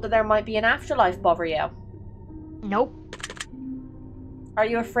the thought that there might be an afterlife bother you? Nope. Are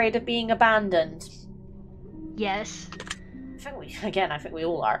you afraid of being abandoned? Yes. I think we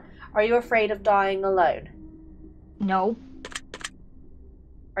all are. Are you afraid of dying alone? No.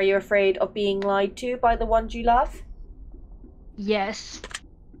 Are you afraid of being lied to by the ones you love? Yes.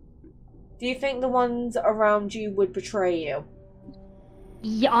 Do you think the ones around you would betray you?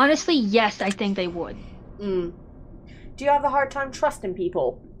 Yeah, honestly, yes, I think they would. Do you have a hard time trusting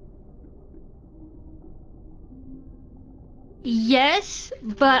people? Yes,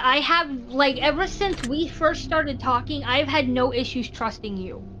 but I have, like, ever since we first started talking, I've had no issues trusting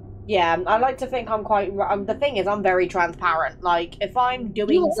you. Yeah, I like to think I'm quite... the thing is, I'm very transparent. Like, if I'm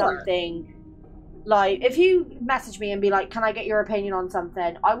doing something... Like, if you message me and be like, can I get your opinion on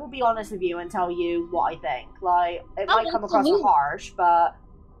something? I will be honest with you and tell you what I think. Like, it might come across as harsh, but...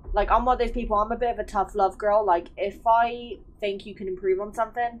 Like, I'm one of those people, I'm a bit of a tough love girl. Like, if I think you can improve on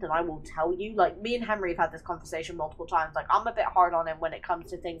something, then I will tell you. Like, me and Henry have had this conversation multiple times. Like, I'm a bit hard on him when it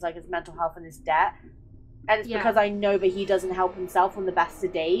comes to things like his mental health and his debt. And it's because I know that he doesn't help himself on the best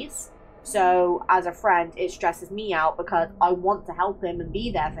of days. So, as a friend, it stresses me out because I want to help him and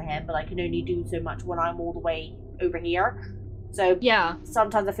be there for him, but I can only do so much when I'm all the way over here. So, yeah,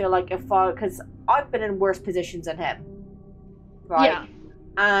 sometimes I feel like because I've been in worse positions than him. Right? Yeah.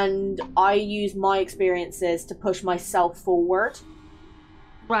 And I use my experiences to push myself forward.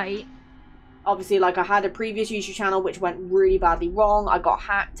 Right. Obviously, like, I had a previous YouTube channel which went really badly wrong. I got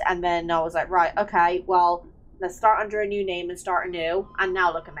hacked, and then I was like, right, okay, well, let's start under a new name and start anew. And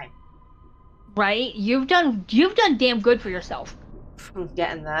now look at me. Right? You've done damn good for yourself. I'm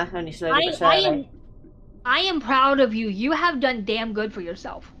getting there, only slowly but surely. I am proud of you. You have done damn good for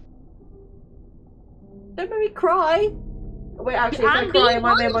yourself. Don't make me cry. Wait, actually, if I cry,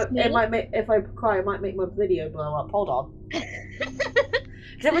 if I cry, it might make my video blow up. Hold on.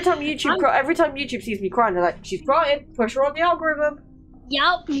 Because every time YouTube sees me crying, they're like, "She's crying. Push her on the algorithm."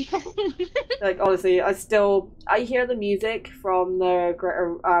 Yep. Like, honestly, I hear the music from the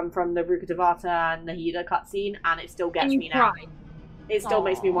Ruka Devata and Nahida cutscene, and it still gets me now. Cry. It still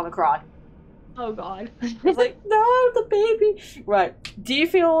makes me want to cry. Oh God. It's like, no, the baby. Right. Do you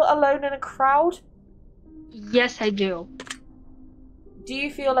feel alone in a crowd? Yes, I do. Do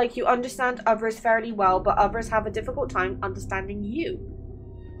you feel like you understand others fairly well, but others have a difficult time understanding you?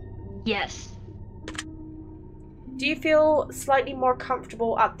 Yes. Do you feel slightly more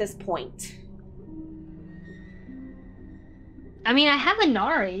comfortable at this point? I mean, I have a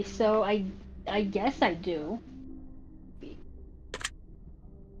Nari, so I guess I do.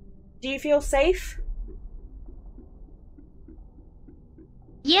 Do you feel safe?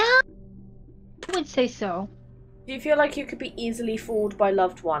 Yeah, I would say so. Do you feel like you could be easily fooled by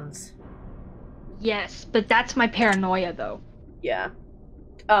loved ones? Yes, but that's my paranoia, though. Yeah.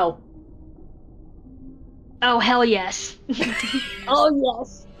 Oh. Oh, hell yes. Oh,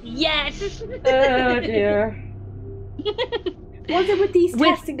 yes. Yes! Oh, dear. What's it with these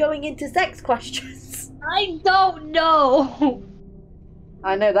tests and going into sex questions? I don't know.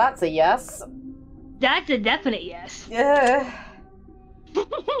 I know that's a yes. That's a definite yes. Yeah.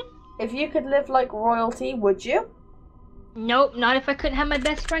 If you could live like royalty, would you? Nope, not if I couldn't have my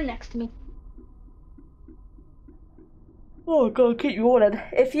best friend next to me. Oh god, keep you ordered.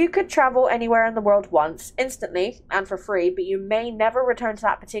 If you could travel anywhere in the world once, instantly, and for free, but you may never return to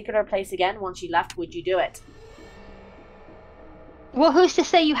that particular place again once you left, would you do it? Well, who's to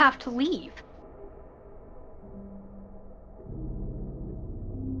say you have to leave?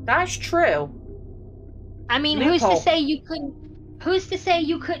 That's true. I mean, who's to say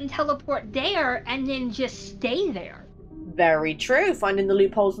you couldn't teleport there and then just stay there? Very true. Finding the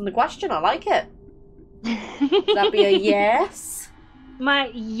loopholes in the question. I like it. Would that be a yes?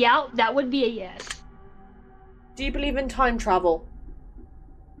 Yeah, that would be a yes. Do you believe in time travel?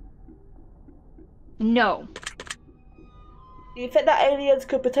 No. Do you think that aliens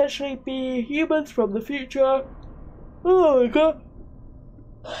could potentially be humans from the future? Oh my god.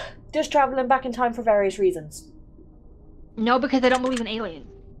 Just traveling back in time for various reasons. No, because I don't believe in aliens.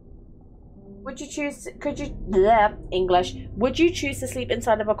 Would you choose, would you choose to sleep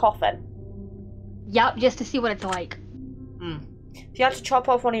inside of a coffin? Yup, just to see what it's like. If you had to chop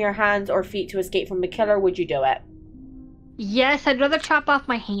off one of your hands or feet to escape from a killer, would you do it? Yes, I'd rather chop off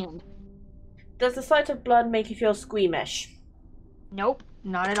my hand. Does the sight of blood make you feel squeamish? Nope,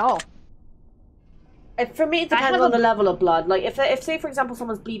 not at all. For me, it depends on the level of blood. Like, if say, for example,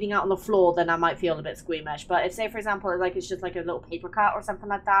 someone's bleeding out on the floor, then I might feel a bit squeamish. But if, say, for example, like it's just like a little paper cut or something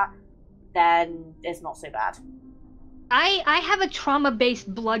like that, then it's not so bad. I have a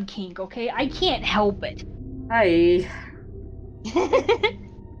trauma-based blood kink, okay? I can't help it. Hey.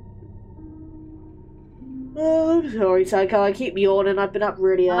 Oh, I'm sorry, Sieko. I keep yawning. I've been up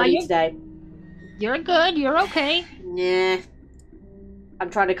really early today. You're good. You're okay. Yeah. I'm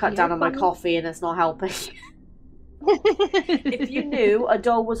trying to cut down on my coffee and it's not helping. If you knew a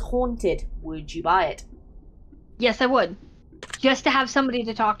doll was haunted, would you buy it? Yes, I would. Just to have somebody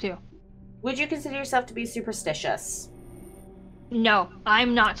to talk to. Would you consider yourself to be superstitious? No,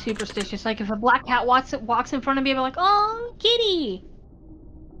 I'm not superstitious. Like, if a black cat walks in front of me, I'm like, oh, kitty!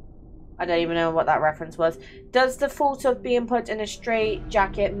 I don't even know what that reference was. Does the thought of being put in a straight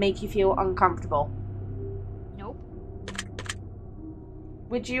jacket make you feel uncomfortable? Nope.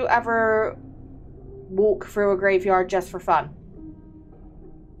 Would you ever walk through a graveyard just for fun?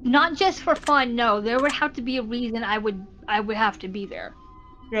 Not just for fun, no. There would have to be a reason I would have to be there.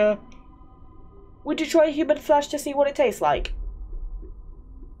 Yeah. Would you try human flesh to see what it tastes like?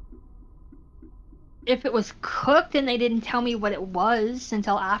 If it was cooked and they didn't tell me what it was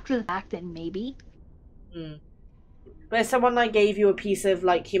until after the fact, then maybe. But if someone like gave you a piece of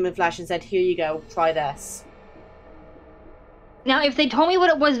like human flesh and said, here you go, try this. Now, if they told me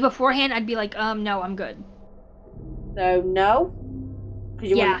what it was beforehand, I'd be like, no, I'm good. So, no? Because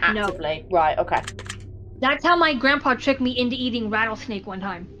you wouldn't actively. No. Right, okay. That's how my grandpa tricked me into eating rattlesnake one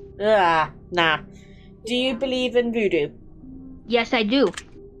time. Nah. Do you believe in voodoo? Yes, I do.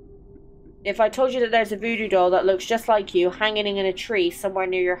 If I told you that there's a voodoo doll that looks just like you hanging in a tree somewhere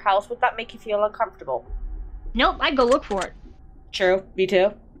near your house, would that make you feel uncomfortable? Nope, I'd go look for it. True, me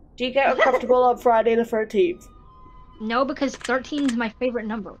too. Do you get uncomfortable on Friday the 13th? No, because 13 is my favorite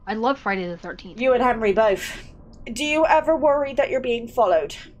number. I love Friday the 13th. You and Henry both. Do you ever worry that you're being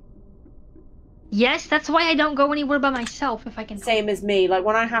followed? Yes, that's why I don't go anywhere by myself if I can. Same as me. Like,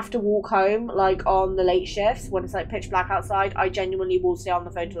 when I have to walk home, like, on the late shifts, when it's, like, pitch black outside, I genuinely will stay on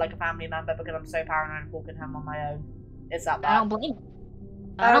the phone to, like, a family member because I'm so paranoid of walking home on my own. It's that bad. I don't blame you.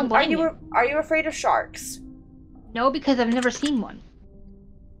 I don't blame you. Are you afraid of sharks? No, because I've never seen one.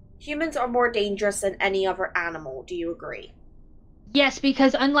 Humans are more dangerous than any other animal. Do you agree? Yes,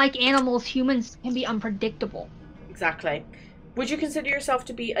 because unlike animals, humans can be unpredictable. Exactly. Would you consider yourself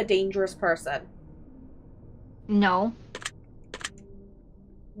to be a dangerous person? No.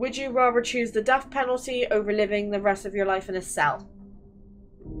 Would you rather choose the death penalty over living the rest of your life in a cell?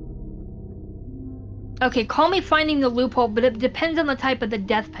 Okay, call me finding the loophole, but it depends on the type of the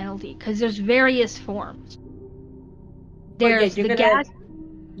death penalty, because there's various forms. There's the gas.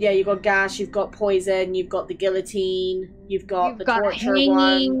 Yeah, you've got gas, you've got poison, you've got the guillotine, you've got the torture hanging,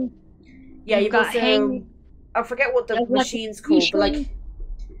 one. Yeah, you've got hanging. I forget what the machine's called, but like,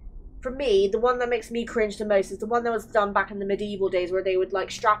 for me, the one that makes me cringe the most is the one that was done back in the medieval days, where they would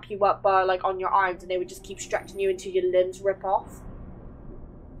like strap you up by like on your arms, and they would just keep stretching you until your limbs rip off.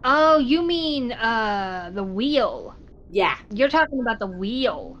 Oh, you mean the wheel? Yeah. You're talking about the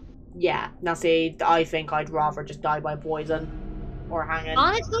wheel. Yeah. Now see, I think I'd rather just die by poison or hanging.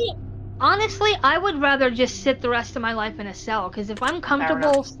 Honestly, I would rather just sit the rest of my life in a cell, because if I'm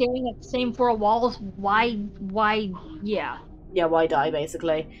comfortable staring at the same four walls, why, yeah. Yeah, why die,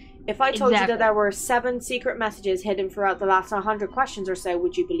 basically. If I told you that there were 7 secret messages hidden throughout the last 100 questions or so,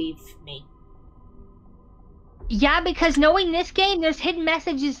 would you believe me? Yeah, because knowing this game, there's hidden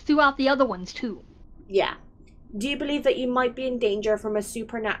messages throughout the other ones, too. Yeah. Do you believe that you might be in danger from a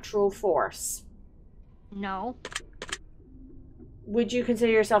supernatural force? No. Would you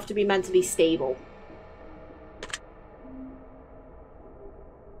consider yourself to be mentally stable?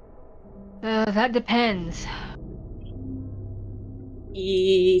 That depends.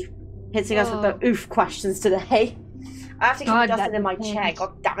 Hitting us with the oof questions today. I have to keep dusting in my chair.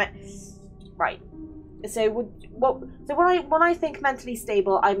 God damn it! Right. So when I think mentally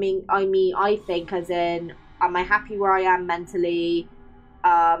stable, I mean I think as in, am I happy where I am mentally?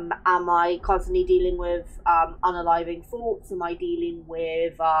 Am I constantly dealing with unaliving thoughts? Am I dealing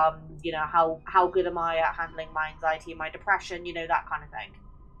with you know, how good am I at handling my anxiety and my depression? You know, that kind of thing.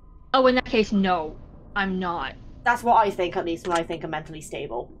 Oh, in that case, no, I'm not. That's what I think, at least when I think I'm mentally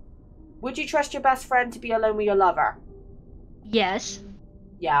stable. Would you trust your best friend to be alone with your lover? Yes.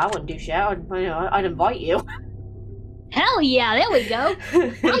 Yeah, I wouldn't do shit. I'd invite you. Hell yeah, there we go.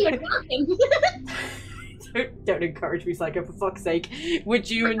 Now you're talking. Don't encourage me, Sieko, for fuck's sake. Would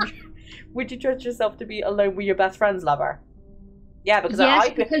you trust yourself to be alone with your best friend's lover? Yeah, because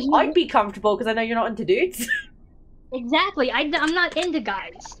I'd be comfortable because I know you're not into dudes. Exactly. I'm not into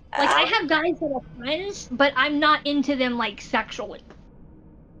guys. Like, I have guys that are friends, but I'm not into them, like, sexually.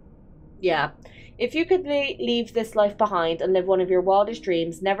 Yeah. If you could leave this life behind and live one of your wildest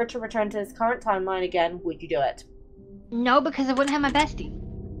dreams, never to return to this current timeline again, would you do it? No, because I wouldn't have my bestie.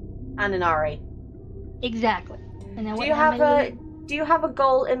 And an Ari. Exactly. And I Do wouldn't you have a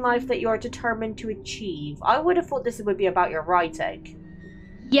goal in life that you are determined to achieve? I would have thought this would be about your writing.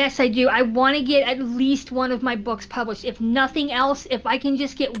 Yes, I do. I want to get at least one of my books published. If nothing else, if I can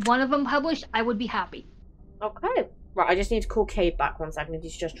just get one of them published, I would be happy. Okay. Right, I just need to call Cade back 1 second.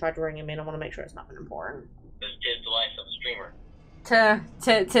 He's just tried to ring him in. I want to make sure it's nothing important. This is the life of a streamer.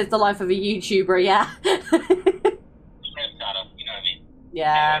 Tis the life of a YouTuber, yeah. You know what I mean?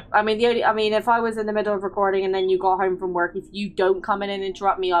 Yeah. I mean, if I was in the middle of recording and then you got home from work, if you don't come in and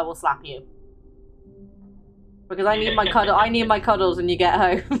interrupt me, I will slap you. Because I need my cuddles when you get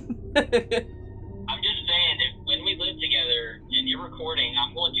home. I'm just saying that when we live together and you're recording,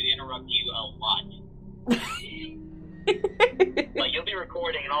 I'm going to interrupt you a lot. Like, you'll be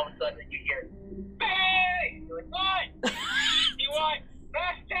recording and all of a sudden you hear, "Hey!" You're like, "What? Do you want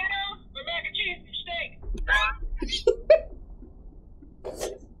mashed potatoes or mac and cheese and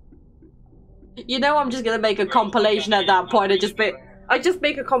steak?" You know, I'm just gonna make a compilation at that point. I just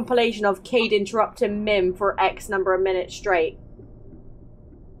make a compilation of Cade interrupting Mim for X number of minutes straight.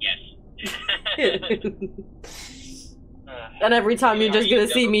 Yes. And every time you're just gonna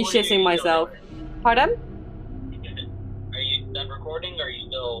see me shitting myself. Pardon? Are you done recording or are you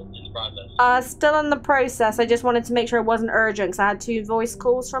still in the process? Still in the process. I just wanted to make sure it wasn't urgent because I had 2 voice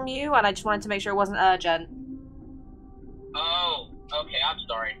calls from you and I just wanted to make sure it wasn't urgent. Oh, okay, I'm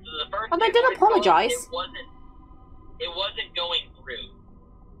sorry. So the first I did apologize. It wasn't going through.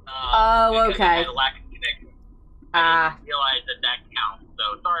 Oh, because okay. I had a lack of connection. I didn't realize that counts, so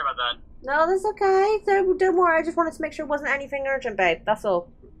sorry about that. No, that's okay. Don't worry. I just wanted to make sure it wasn't anything urgent, babe. That's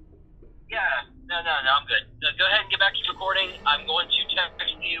all. Yeah, no, I'm good. Go ahead and get back to recording. I'm going to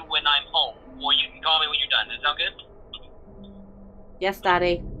text you when I'm home, or you can call me when you're done. Does that sound good? Yes,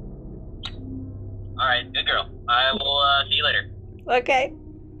 Daddy. Alright, good girl. I will see you later. Okay.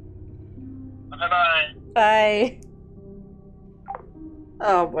 Bye-bye. Bye.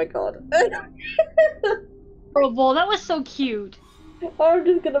 Oh my god. Well, that was so cute. I'm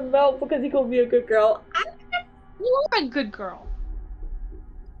just gonna melt because he called me a good girl. You are a good girl.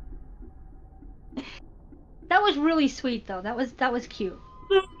 That was really sweet, though. That was cute.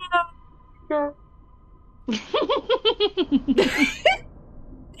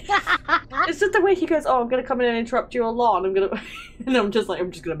 It's just the way he goes, "Oh, I'm gonna come in and interrupt you a lot." And I'm just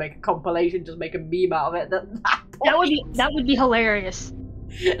gonna make a compilation, just make a meme out of it. That would be hilarious.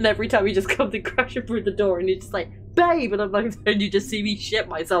 And every time he just comes and crashes through the door, and he's just like, "Babe," and I'm like, and you just see me shit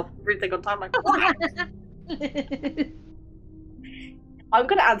myself every single time. Like, I'm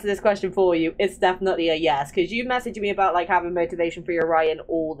gonna answer this question for you. It's definitely a yes, because you message me about like having motivation for your writing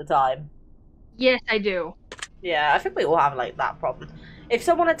all the time. Yes, I do. Yeah, I think we all have like that problem. If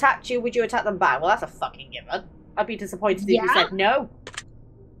someone attacked you, would you attack them back? Well, that's a fucking given. I'd be disappointed if you said no.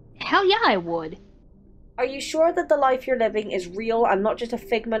 Hell yeah, I would. Are you sure that the life you're living is real and not just a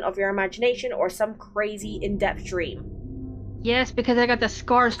figment of your imagination or some crazy in-depth dream? Yes, because I got the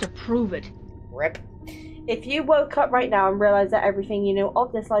scars to prove it. Rip. If you woke up right now and realized that everything you know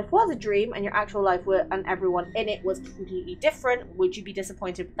of this life was a dream and your actual life and everyone in it was completely different, would you be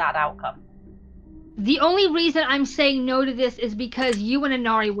disappointed with that outcome? The only reason I'm saying no to this is because you and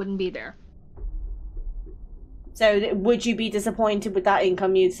Inari wouldn't be there. So would you be disappointed with that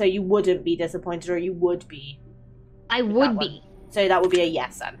income? So you wouldn't be disappointed, or you would be? I would be. So that would be a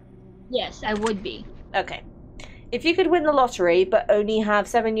yes then? Yes, I would be. Okay. If you could win the lottery but only have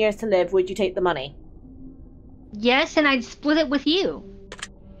 7 years to live, would you take the money? Yes, and I'd split it with you.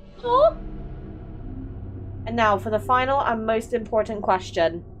 Oh. And now for the final and most important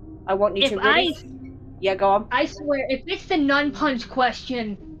question. I want you to really... Yeah, go on. I swear, if it's the nun punch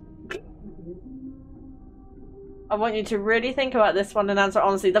question... I want you to really think about this one and answer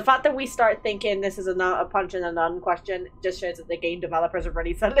honestly. The fact that we start thinking this is a punch in a nun question just shows that the game developers are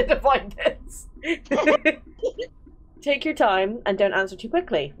really solidified this. Take your time and don't answer too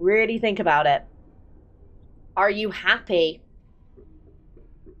quickly. Really think about it. Are you happy?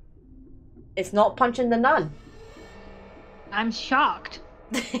 It's not punching the nun. I'm shocked.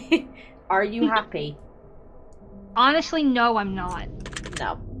 Are you happy? Honestly, no, I'm not.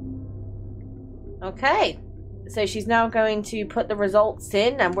 No. Okay. So she's now going to put the results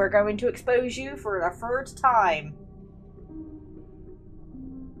in and we're going to expose you for the 3rd time.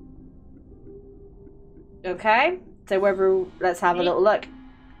 Okay. So let's have a little look.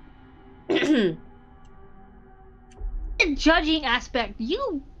 The judging aspect,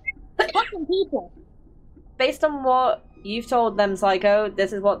 you fucking people. Based on what you've told them, Sieko,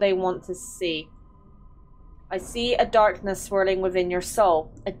 this is what they want to see. I see a darkness swirling within your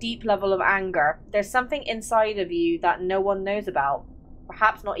soul, a deep level of anger. There's something inside of you that no one knows about.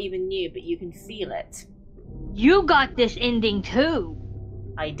 Perhaps not even you, but you can feel it. You got this ending too.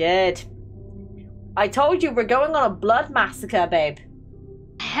 I did. I told you we're going on a blood massacre, babe.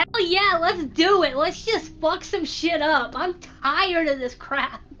 Hell yeah, let's do it. Let's just fuck some shit up. I'm tired of this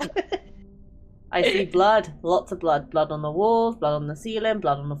crap. I see blood. Lots of blood. Blood on the walls, blood on the ceiling,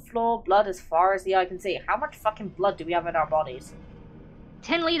 blood on the floor, blood as far as the eye can see. How much fucking blood do we have in our bodies?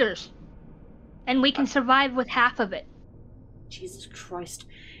 10 liters. And we can survive with half of it. Jesus Christ.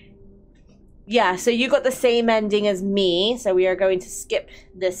 Yeah, so you got the same ending as me, so we are going to skip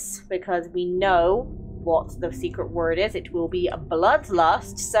this because we know what the secret word is. It will be a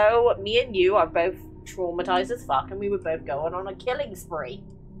bloodlust, so me and you are both traumatized as fuck and we were both going on a killing spree.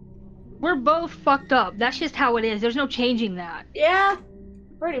 We're both fucked up. That's just how it is. There's no changing that. Yeah,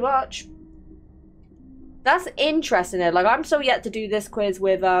 pretty much. That's interesting. Like, I'm still yet to do this quiz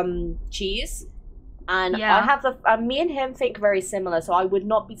with Cheese, and Yeah. I have the me and him think very similar, so I would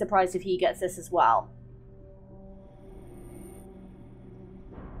not be surprised if he gets this as well.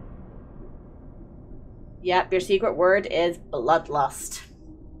 Yep, your secret word is bloodlust.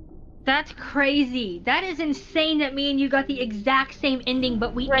 That's crazy. That is insane that me and you got the exact same ending,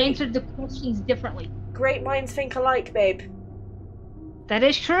 but we Right. answered the questions differently. Great minds think alike, babe. That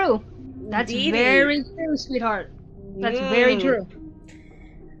is true. That's Indeedy. very true, sweetheart. That's very true.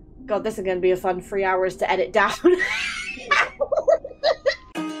 God, this is going to be a fun 3 hours to edit down.